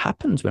feel what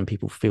happens when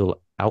people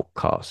feel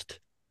outcast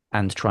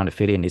and trying to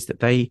fit in is that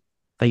they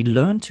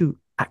learn to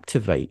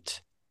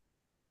activate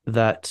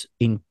that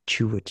the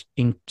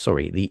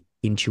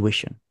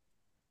intuition,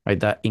 right?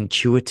 That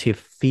intuitive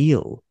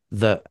feel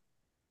that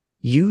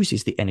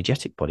uses the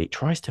energetic body. It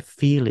tries to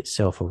feel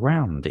itself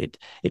around it.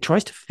 It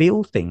tries to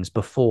feel things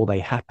before they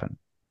happen,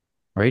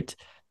 right?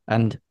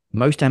 And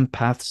most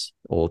empaths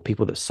or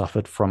people that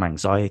suffered from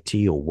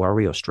anxiety or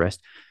worry or stress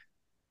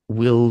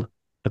will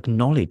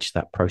acknowledge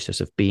that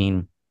process of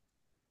being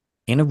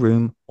in a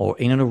room or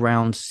in and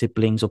around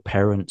siblings or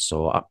parents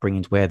or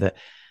upbringings where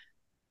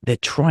they're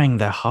trying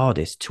their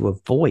hardest to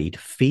avoid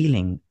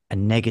feeling a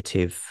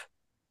negative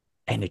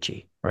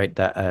energy, right?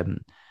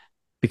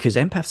 Because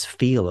empaths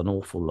feel an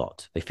awful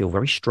lot. They feel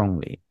very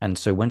strongly. And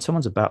so when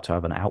someone's about to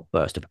have an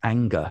outburst of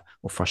anger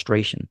or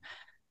frustration,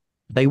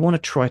 they want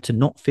to try to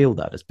not feel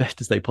that as best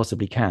as they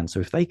possibly can. So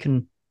if they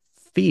can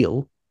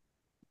feel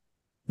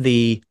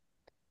the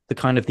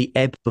kind of the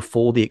ebb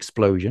before the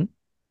explosion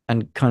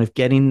and kind of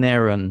get in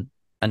there and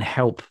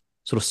help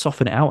sort of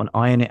soften it out and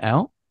iron it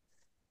out,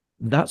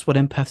 that's what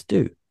empaths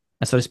do.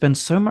 And so they spend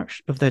so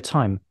much of their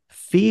time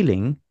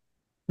feeling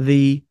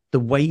the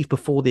wave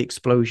before the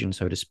explosion,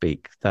 so to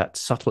speak, that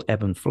subtle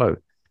ebb and flow.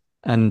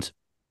 And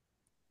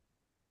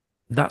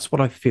that's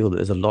what I feel that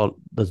there's a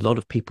lot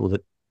of people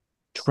that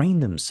train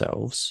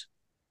themselves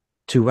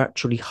to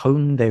actually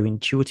hone their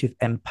intuitive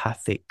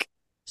empathic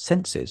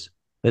senses.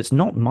 It's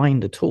not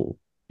mind at all.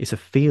 It's a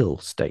feel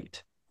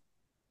state.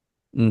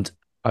 And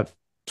I've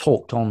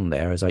talked on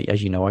there as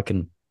you know, I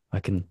can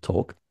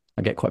talk.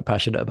 I get quite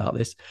passionate about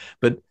this.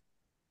 But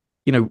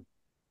you know,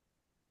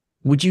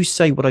 would you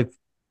say what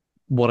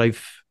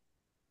I've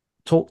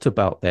talked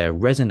about there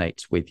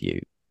resonates with you,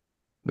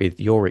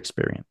 with your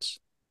experience?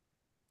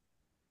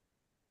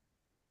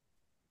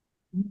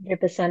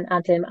 100%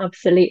 Adam,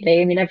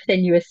 absolutely. I mean,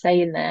 everything you were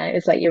saying there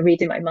is like you're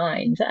reading my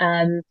mind.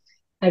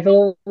 I've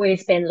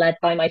always been led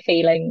by my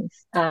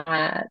feelings,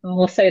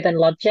 more so than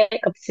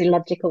logic. Obviously,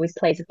 logic always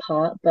plays a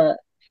part, but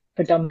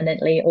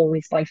predominantly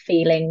always by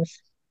feelings.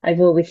 I've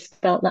always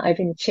felt that I've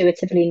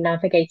intuitively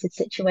navigated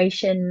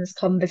situations,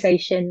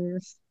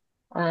 conversations,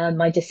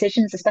 my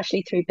decisions,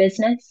 especially through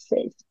business.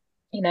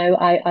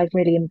 I've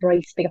really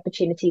embraced the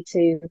opportunity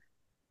to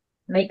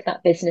make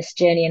that business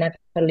journey and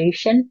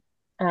evolution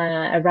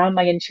around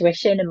my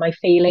intuition and my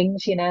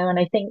feelings, and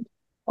I think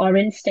our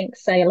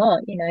instincts say a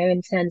lot,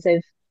 in terms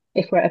of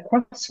if we're at a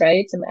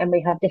crossroads and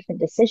we have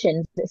different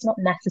decisions, it's not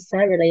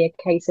necessarily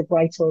a case of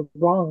right or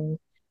wrong,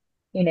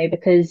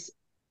 because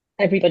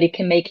everybody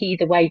can make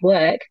either way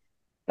work.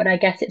 But I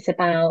guess it's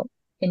about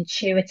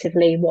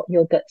intuitively what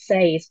your gut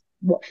says,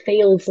 what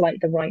feels like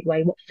the right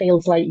way, what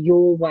feels like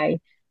your way.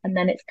 And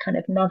then it's kind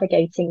of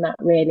navigating that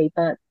really.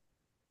 But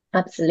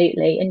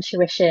absolutely,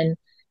 intuition,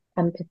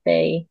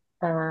 empathy,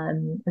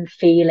 and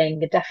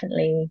feeling are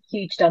definitely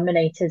huge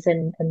dominators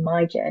in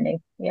my journey.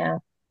 Yeah.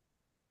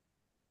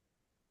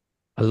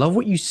 I love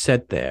what you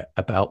said there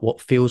about what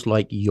feels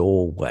like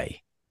your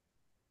way.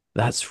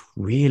 That's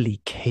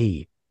really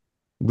key.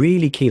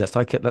 Really key. That's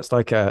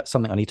like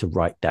something I need to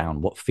write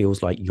down. What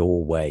feels like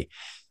your way?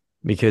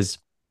 Because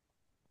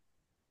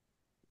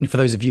for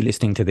those of you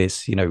listening to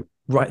this,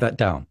 write that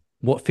down.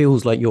 What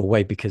feels like your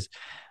way? Because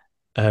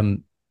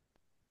um,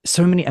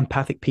 so many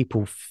empathic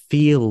people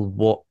feel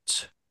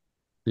what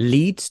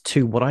leads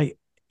to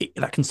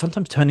that can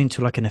sometimes turn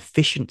into like an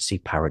efficiency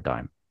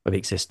paradigm of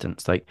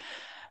existence. Like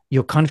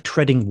you're kind of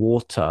treading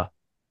water,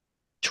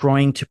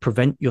 trying to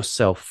prevent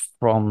yourself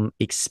from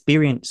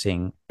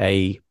experiencing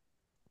an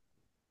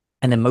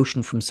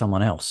emotion from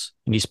someone else.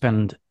 And you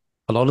spend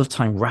a lot of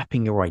time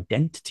wrapping your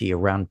identity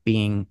around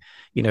being,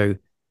 you know,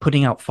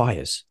 putting out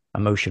fires,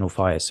 emotional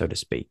fires, so to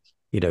speak.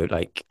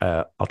 Like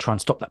I'll try and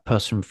stop that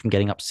person from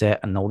getting upset,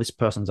 and this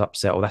person's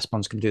upset, or that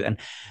person's going to do it. And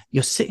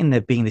you're sitting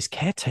there being this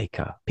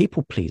caretaker,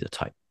 people pleaser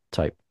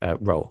type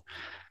role.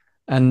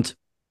 And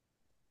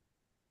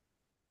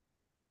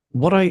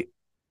what I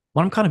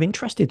what I'm kind of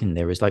interested in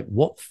there is like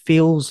what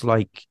feels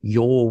like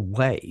your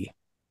way.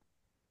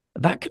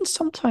 That can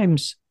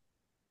sometimes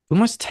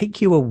almost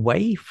take you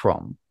away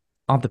from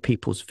other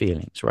people's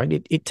feelings,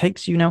 right? It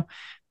takes you now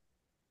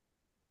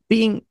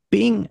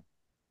being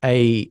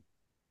a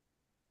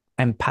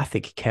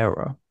empathic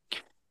carer,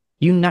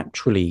 you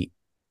naturally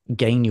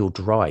gain your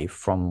drive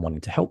from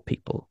wanting to help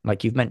people.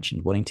 Like you've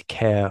mentioned, wanting to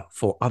care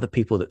for other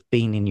people that've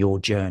been in your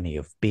journey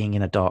of being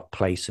in a dark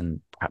place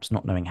and perhaps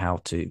not knowing how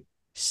to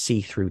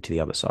see through to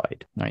the other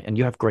side, right? And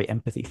you have great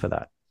empathy for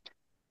that.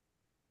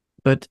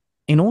 But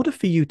in order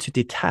for you to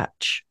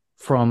detach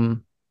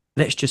from,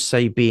 let's just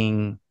say,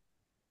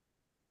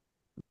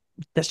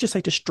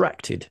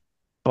 distracted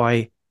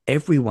by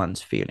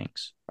everyone's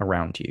feelings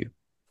around you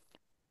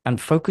and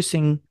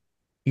focusing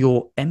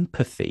your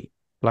empathy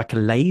like a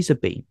laser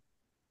beam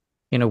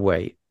in a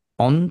way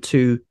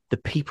onto the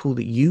people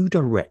that you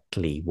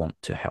directly want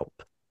to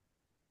help.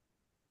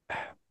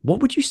 What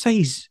would you say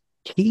is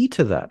key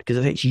to that? Because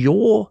it's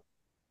your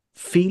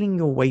feeling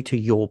your way to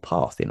your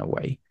path in a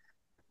way.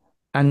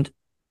 And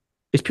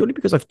it's purely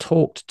because I've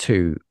talked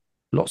to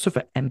lots of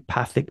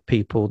empathic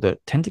people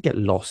that tend to get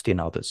lost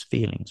in others'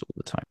 feelings all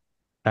the time.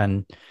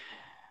 And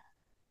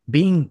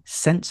being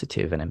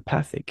sensitive and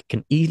empathic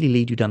can easily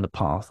lead you down the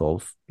path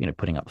of,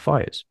 putting up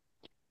fires.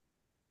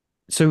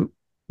 So,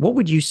 what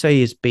would you say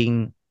has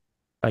been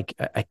like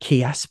a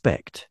key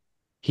aspect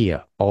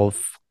here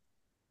of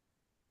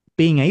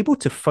being able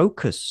to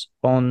focus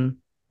on,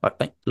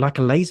 like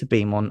a laser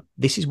beam on,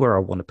 this is where I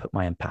want to put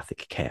my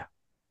empathic care?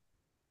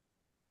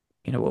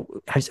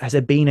 Has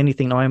there been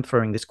anything? Now I'm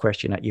throwing this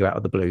question at you out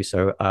of the blue,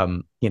 so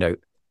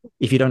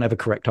if you don't have a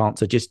correct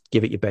answer, just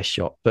give it your best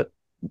shot. But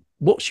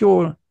what's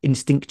your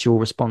instinctual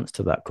response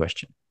to that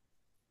question?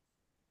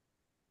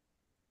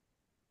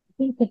 I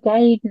think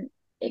again,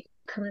 it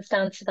comes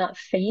down to that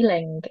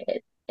feeling.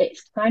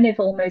 It's kind of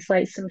almost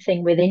like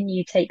something within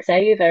you takes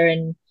over,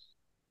 and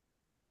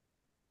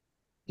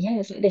yeah,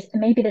 it's like this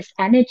maybe this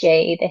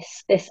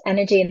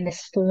energy and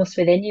this force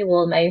within you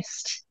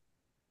almost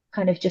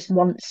kind of just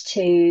wants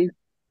to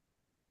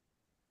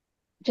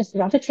just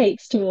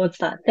gravitates towards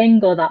that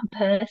thing or that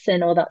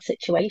person or that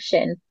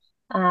situation.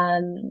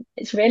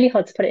 It's really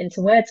hard to put it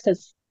into words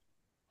because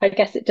I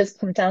guess it does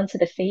come down to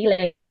the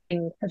feeling,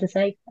 as I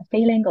say, a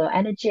feeling or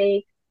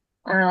energy.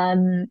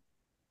 Um,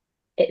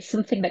 it's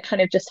something that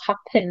kind of just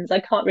happens.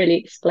 I can't really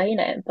explain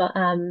it, but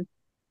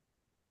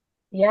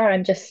yeah,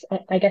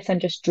 I guess I'm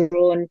just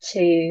drawn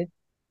to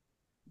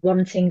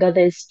wanting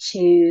others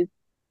to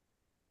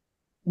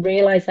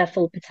realize their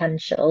full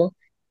potential,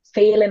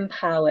 feel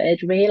empowered,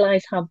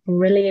 realize how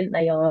brilliant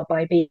they are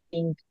by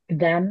being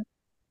them,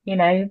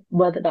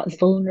 whether that's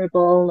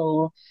vulnerable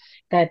or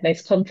their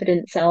most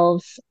confident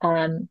selves.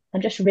 I'm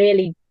just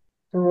really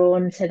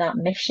drawn to that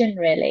mission,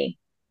 really,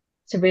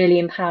 to really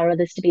empower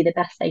others to be the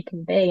best they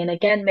can be. And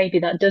again, maybe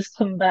that does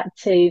come back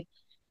to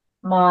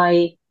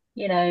my,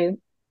 you know,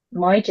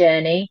 my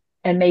journey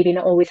and maybe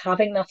not always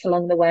having that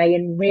along the way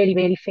and really,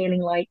 really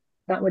feeling like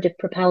that would have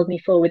propelled me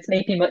forwards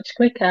maybe much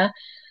quicker,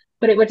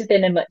 but it would have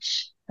been a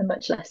much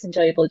less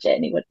enjoyable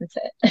journey, wouldn't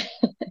it?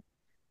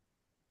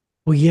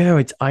 Well,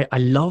 yeah, I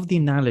love the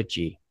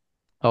analogy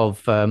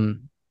of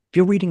if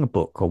you're reading a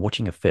book or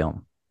watching a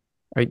film,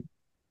 right?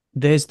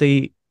 There's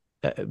the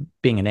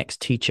being an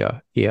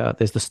ex-teacher here,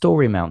 there's the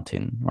story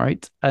mountain,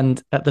 right?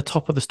 And at the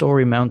top of the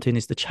story mountain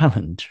is the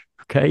challenge,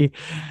 okay?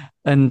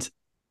 And,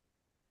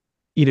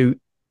 you know,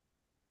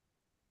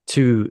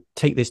 to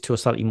take this to a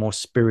slightly more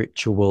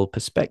spiritual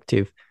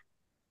perspective,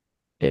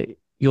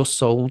 your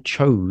soul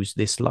chose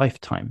this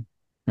lifetime,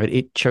 right?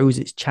 It chose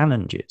its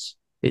challenges,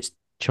 it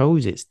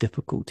chose its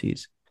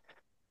difficulties,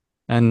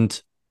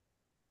 and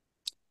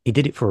it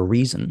did it for a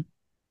reason,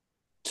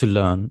 to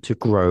learn, to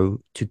grow,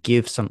 to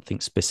give something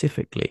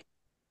specifically.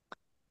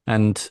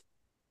 And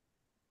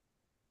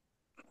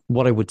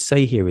what I would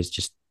say here is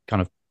just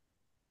kind of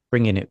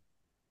bringing it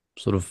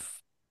sort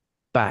of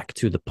back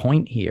to the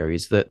point here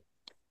is that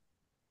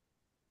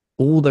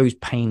all those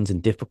pains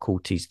and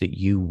difficulties that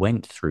you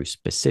went through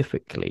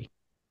specifically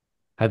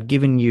have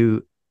given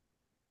you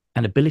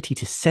an ability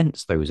to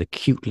sense those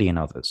acutely in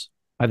others.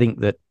 I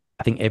think that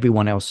I think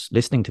everyone else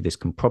listening to this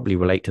can probably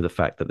relate to the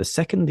fact that the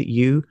second that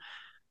you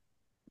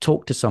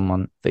talk to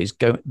someone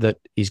that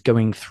is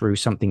going through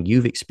something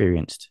you've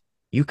experienced,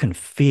 you can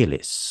feel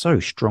it so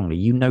strongly.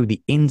 You know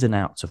the ins and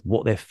outs of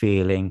what they're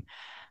feeling.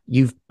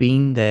 You've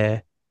been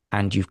there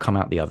and you've come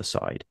out the other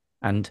side.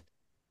 And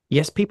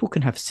yes, people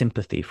can have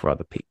sympathy for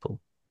other people,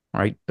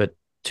 right? But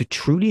to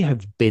truly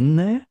have been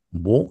there,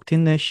 walked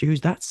in their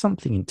shoes, that's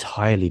something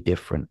entirely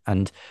different.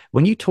 And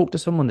when you talk to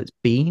someone that's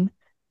been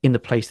in the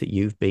place that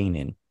you've been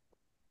in,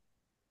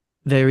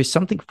 there is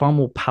something far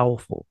more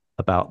powerful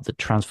about the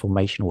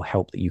transformational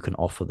help that you can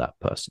offer that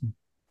person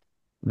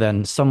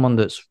than someone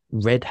that's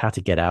read how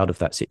to get out of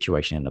that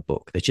situation in a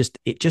book. It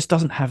just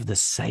doesn't have the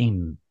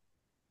same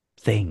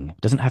thing,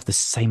 doesn't have the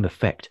same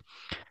effect.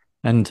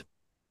 And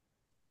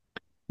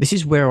this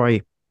is where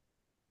I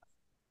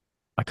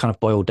kind of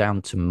boil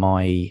down to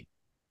my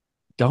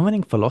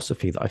governing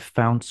philosophy that I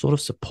found sort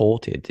of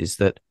supported is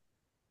that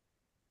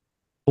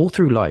all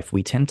through life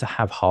we tend to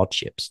have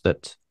hardships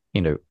that,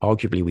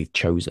 arguably we've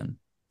chosen,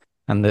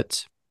 and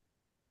that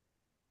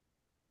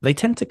they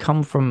tend to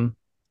come from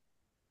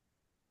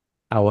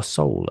our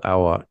soul,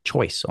 our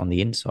choice on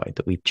the inside,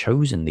 that we've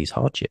chosen these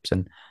hardships.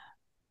 And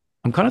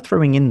I'm kind of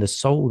throwing in the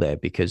soul there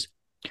because,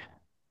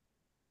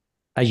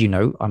 as you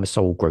know, I'm a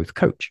soul growth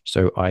coach.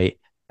 So I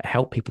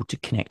help people to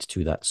connect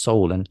to that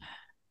soul. And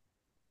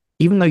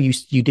even though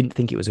you didn't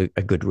think it was a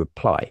good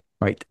reply,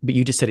 right? But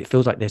you just said it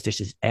feels like there's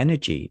this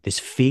energy, this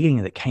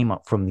feeling that came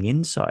up from the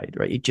inside,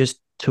 right? It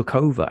just took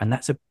over. And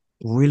that's a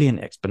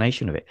brilliant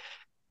explanation of it.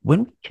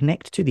 When we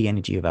connect to the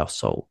energy of our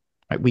soul,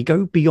 right, we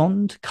go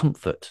beyond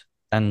comfort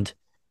and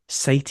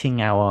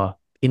sating our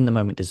in the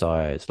moment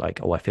desires, like,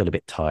 oh, I feel a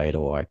bit tired,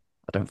 or I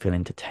don't feel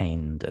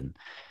entertained. And,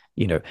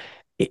 you know,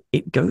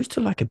 it goes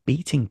to like a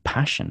beating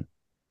passion,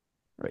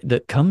 right,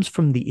 that comes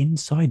from the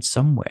inside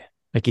somewhere.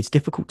 Like it's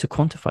difficult to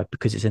quantify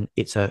because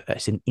it's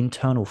an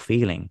internal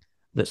feeling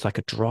that's like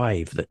a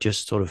drive that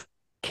just sort of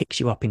kicks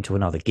you up into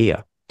another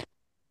gear.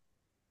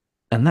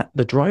 And that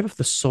the drive of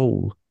the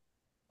soul,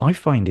 I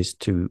find,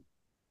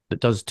 that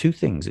does two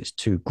things. It's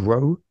to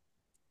grow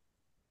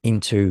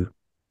into,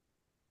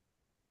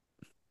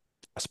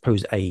 I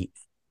suppose, a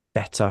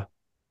better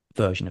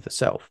version of the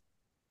self,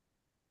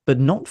 but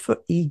not for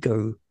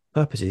ego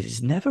purposes.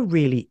 It's never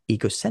really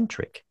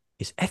egocentric.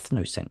 It's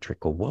ethnocentric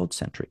or world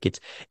centric.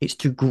 It's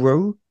to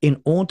grow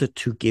in order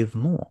to give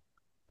more.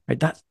 Right?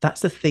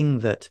 That's the thing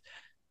that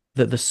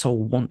the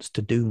soul wants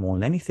to do more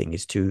than anything,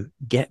 is to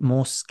get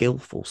more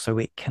skillful so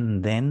it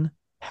can then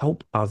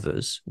help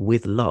others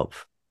with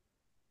love.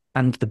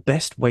 And the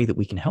best way that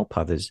we can help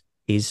others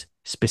is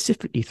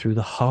specifically through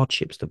the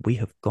hardships that we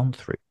have gone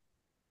through.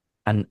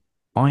 And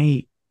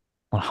I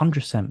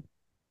 100%,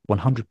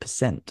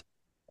 100%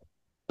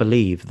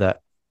 believe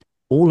that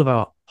all of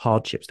our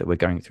hardships that we're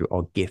going through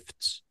are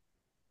gifts.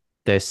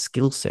 They're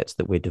skill sets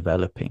that we're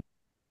developing.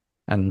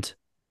 And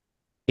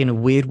in a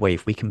weird way,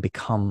 if we can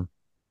become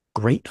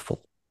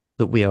grateful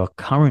that we are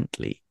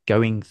currently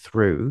going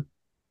through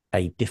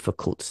a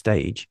difficult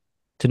stage,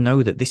 to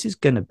know that this is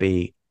going to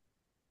be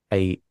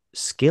a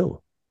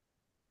skill,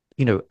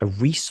 a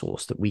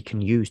resource that we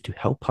can use to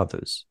help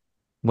others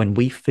when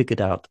we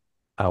figured out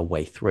our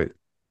way through.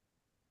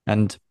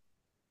 And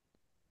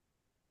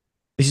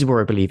this is where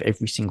I believe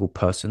every single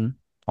person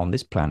on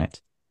this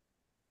planet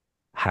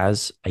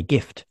has a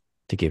gift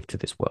to give to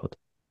this world.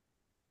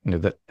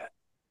 That,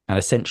 and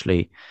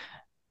essentially,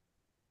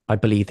 I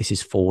believe this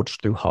is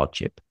forged through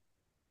hardship.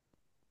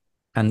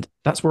 And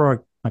that's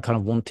where I kind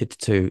of wanted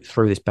to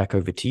throw this back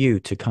over to you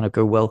to kind of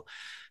go, well,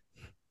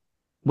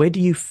 where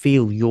do you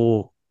feel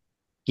your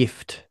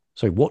gift?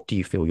 So what do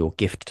you feel your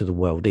gift to the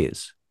world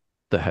is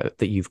that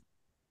you've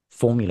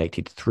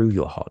formulated through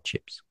your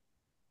hardships?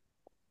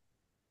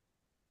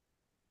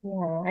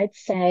 Yeah, I'd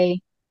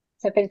say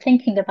so. I've been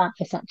thinking about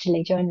this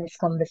actually during this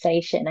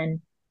conversation,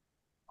 and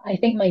I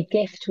think my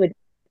gift would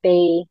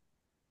be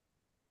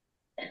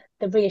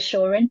the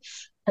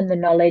reassurance and the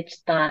knowledge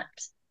that,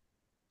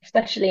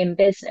 especially in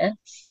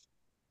business,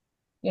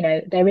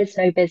 there is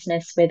no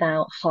business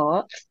without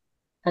heart,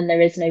 and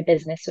there is no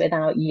business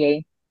without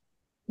you.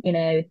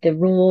 The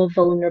raw,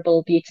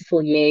 vulnerable,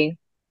 beautiful you.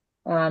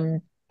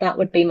 And that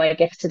would be my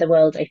gift to the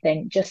world, I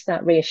think. Just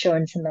that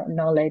reassurance and that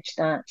knowledge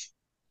that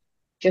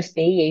just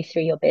be you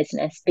through your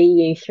business, be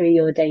you through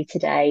your day to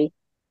day.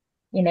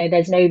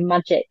 there's no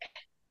magic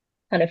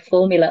kind of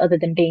formula other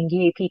than being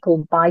you.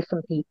 People buy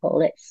from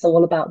people. It's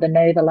all about the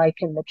know, the like,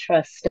 and the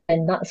trust.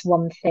 And that's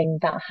one thing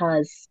that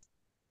has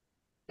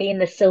been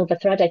the silver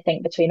thread, I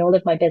think, between all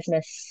of my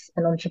business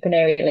and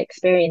entrepreneurial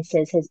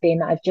experiences has been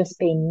that I've just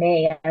been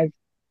me.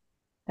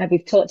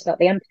 We've talked about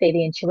the empathy,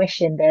 the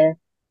intuition,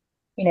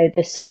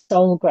 the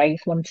soul growth,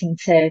 wanting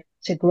to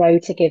grow,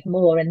 to give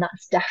more. And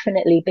that's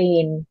definitely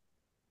been,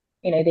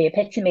 the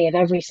epitome of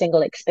every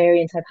single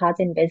experience I've had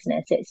in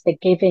business. It's the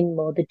giving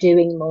more, the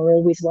doing more,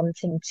 always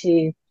wanting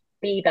to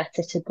be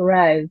better, to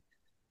grow,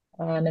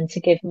 and to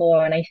give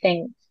more. And I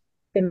think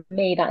for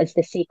me, that is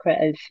the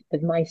secret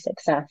of my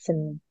success.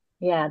 And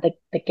yeah,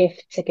 the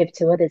gift to give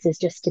to others is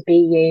just to be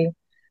you,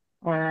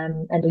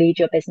 and lead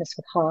your business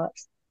with heart.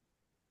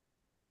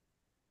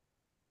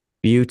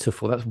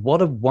 Beautiful. That's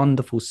what a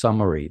wonderful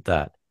summary.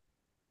 That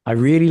I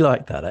really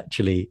like that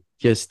actually.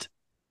 Just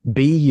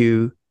be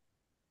you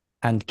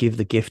and give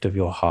the gift of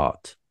your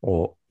heart.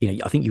 Or,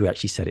 I think you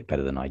actually said it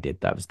better than I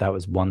did. That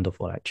was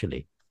wonderful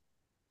actually.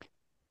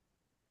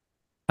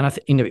 And I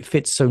think, it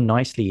fits so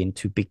nicely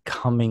into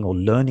becoming or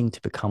learning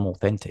to become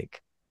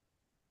authentic.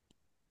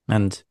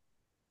 And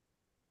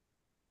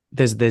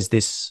there's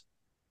this,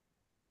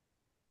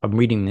 I'm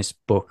reading this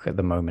book at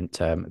the moment,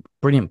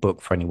 brilliant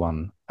book for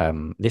anyone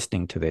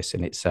listening to this,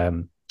 and it's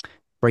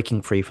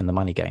Breaking Free from the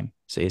Money Game.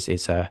 So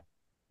it's an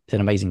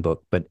amazing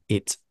book, but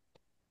it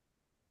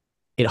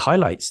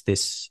highlights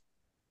these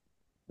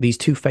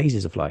two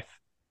phases of life.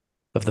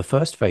 Of the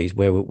first phase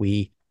where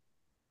we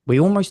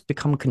almost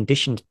become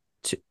conditioned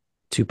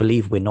to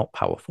believe we're not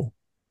powerful,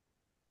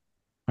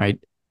 right?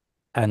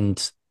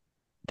 And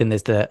then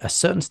there's a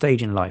certain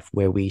stage in life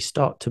where we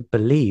start to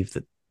believe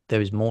that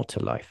there is more to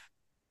life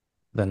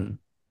than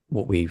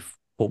what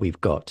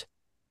we've got,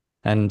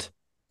 and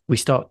we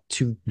start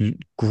to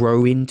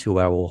grow into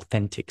our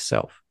authentic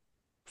self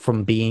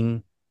from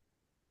being,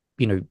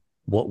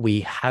 what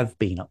we have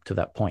been up to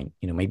that point.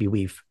 Maybe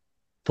we've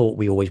thought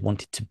we always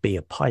wanted to be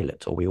a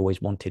pilot, or we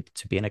always wanted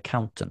to be an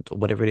accountant, or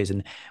whatever it is,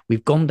 and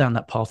we've gone down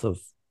that path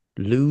of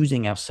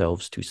losing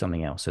ourselves to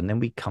something else, and then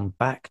we come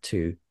back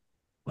to,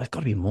 well, there's got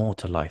to be more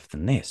to life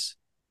than this.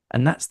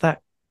 And that's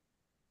that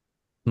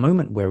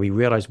moment where we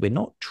realize we're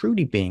not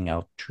truly being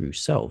our true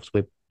selves.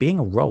 We're being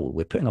a role.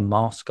 We're putting a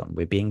mask on.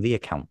 We're being the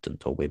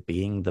accountant, or we're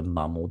being the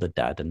mum or the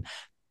dad. And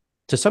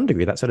to some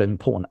degree, that's an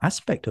important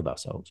aspect of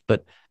ourselves.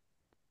 But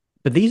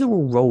these are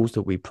all roles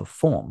that we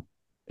perform.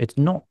 It's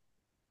not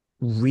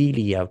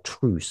really our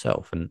true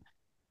self. And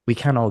we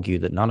can argue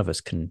that none of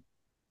us can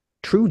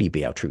truly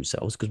be our true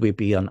selves because we'd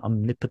be an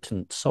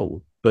omnipotent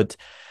soul. But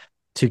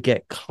to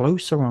get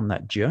closer on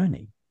that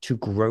journey, to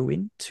grow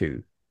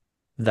into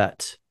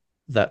that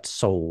that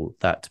soul,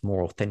 that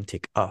more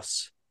authentic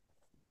us,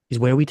 is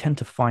where we tend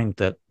to find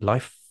that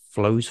life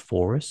flows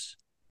for us,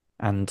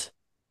 and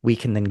we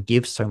can then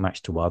give so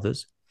much to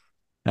others.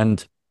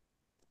 And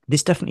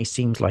this definitely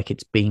seems like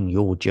it's been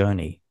your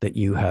journey, that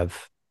you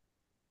have,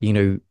 you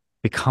know,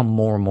 become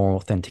more and more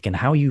authentic. And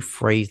how you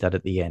phrase that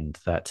at the end,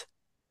 that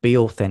be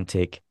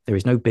authentic. There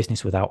is no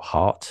business without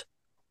heart.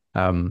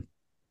 Um,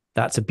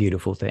 that's a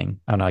beautiful thing.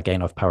 And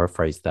again, I've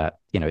paraphrased that.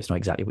 It's not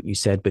exactly what you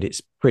said, but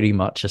it's pretty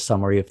much a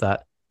summary of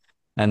that.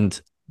 And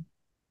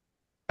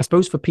I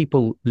suppose for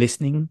people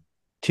listening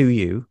to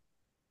you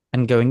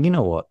and going, you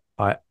know what,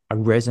 I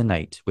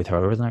resonate with her,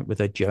 I resonate with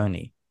her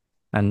journey.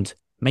 And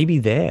maybe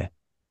they're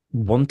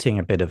wanting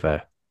a bit of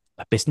a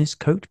business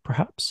coach,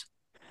 perhaps,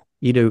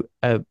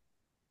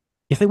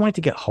 if they wanted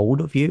to get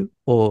hold of you,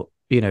 or,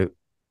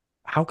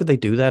 how could they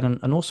do that?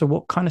 And also,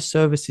 what kind of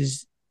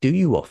services do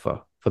you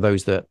offer for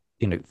those that,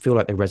 feel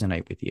like they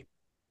resonate with you?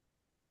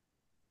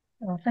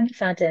 Oh,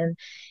 thanks, Adam.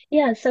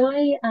 Yeah, so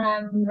I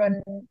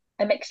run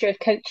a mixture of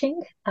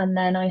coaching, and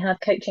then I have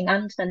coaching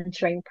and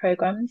mentoring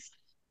programs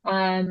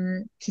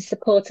to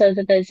support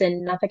others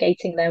in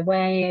navigating their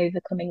way,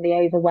 overcoming the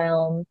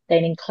overwhelm,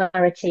 gaining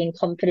clarity and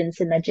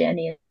confidence in their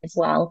journey as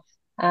well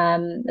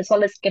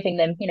as giving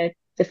them,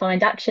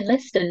 defined action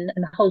list, and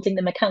holding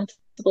them accountable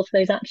for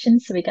those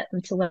actions so we get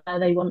them to where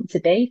they want to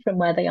be from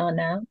where they are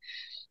now.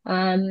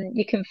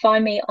 You can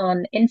find me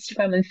on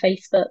Instagram and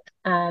Facebook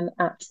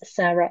at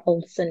Sarah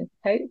Olsen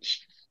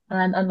Coach.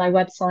 And my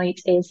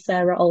website is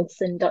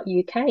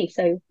saraholsen.uk.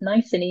 So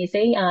nice and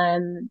easy.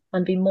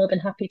 I'd be more than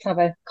happy to have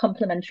a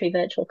complimentary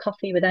virtual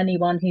coffee with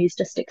anyone who's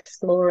just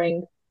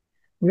exploring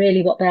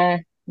really where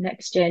their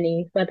next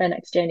journey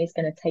is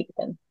going to take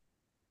them.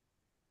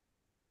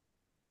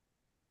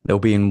 They'll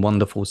be in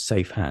wonderful,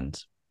 safe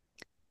hands.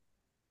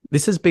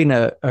 This has been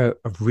a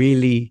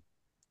really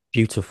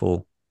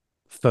beautiful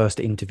first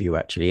interview,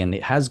 actually, and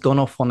it has gone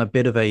off on a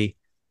bit of a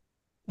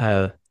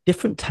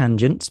different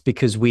tangents,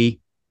 because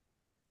we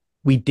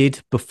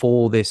did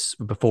before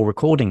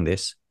recording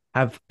this,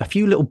 have a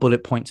few little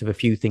bullet points of a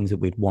few things that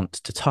we'd want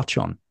to touch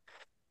on.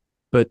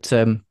 But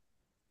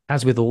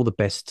as with all the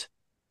best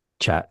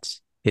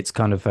chats, it's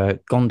kind of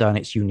gone down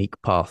its unique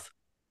path.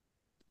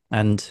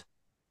 And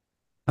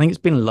I think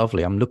it's been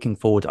lovely. I'm looking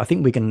forward. I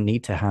think we're going to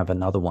need to have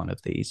another one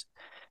of these,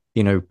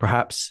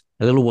 perhaps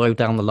a little way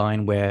down the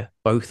line where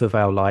both of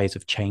our lives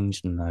have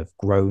changed and have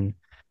grown,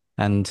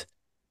 and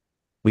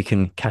we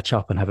can catch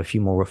up and have a few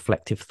more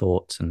reflective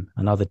thoughts and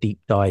another deep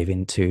dive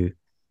into,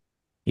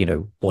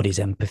 what is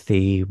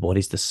empathy, what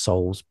is the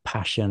soul's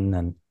passion,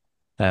 and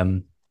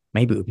um,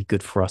 maybe it would be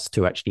good for us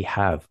to actually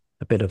have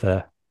a bit of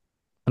an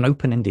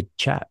open-ended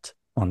chat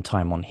one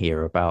time on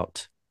here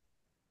about,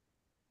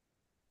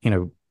 you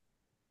know,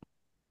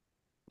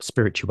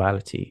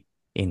 spirituality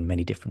in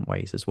many different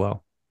ways as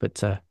well.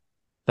 But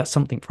that's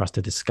something for us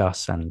to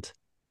discuss and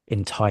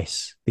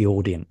entice the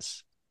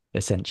audience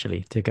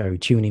essentially to go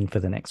tune in for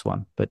the next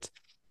one. But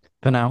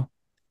for now,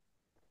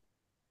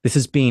 this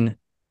has been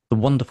the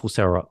wonderful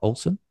Sarah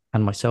Olsen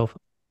and myself,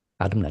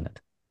 Adam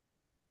Leonard.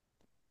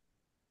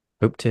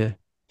 Hope to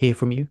hear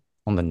from you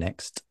on the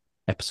next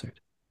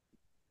episode.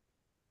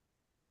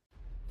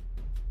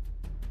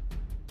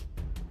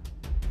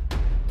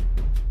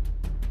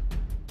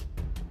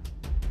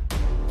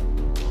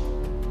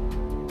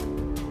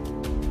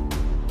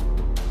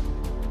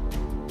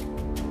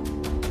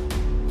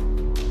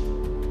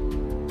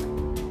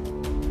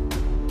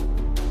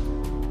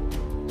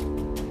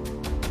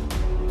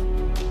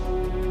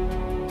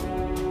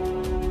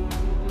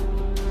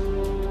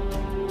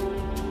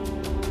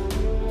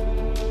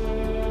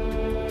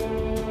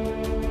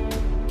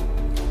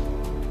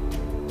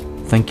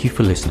 Thank you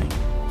for listening.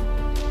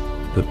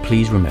 But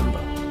please remember,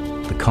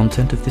 the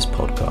content of this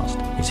podcast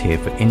is here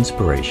for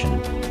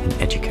inspiration and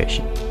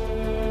education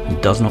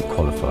and does not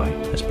qualify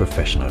as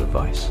professional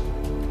advice.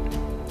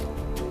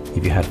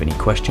 If you have any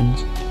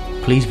questions,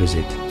 please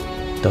visit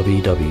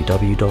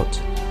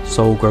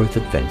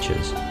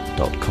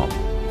www.soulgrowthadventures.com.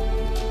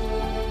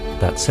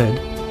 That said,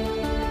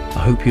 I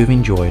hope you have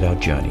enjoyed our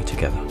journey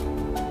together.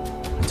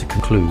 And to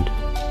conclude,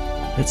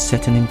 let's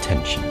set an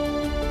intention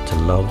to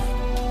love,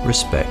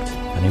 respect,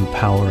 and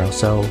empower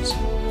ourselves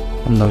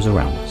and those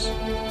around us.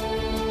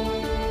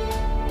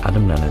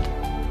 Adam Leonard,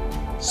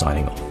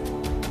 signing off.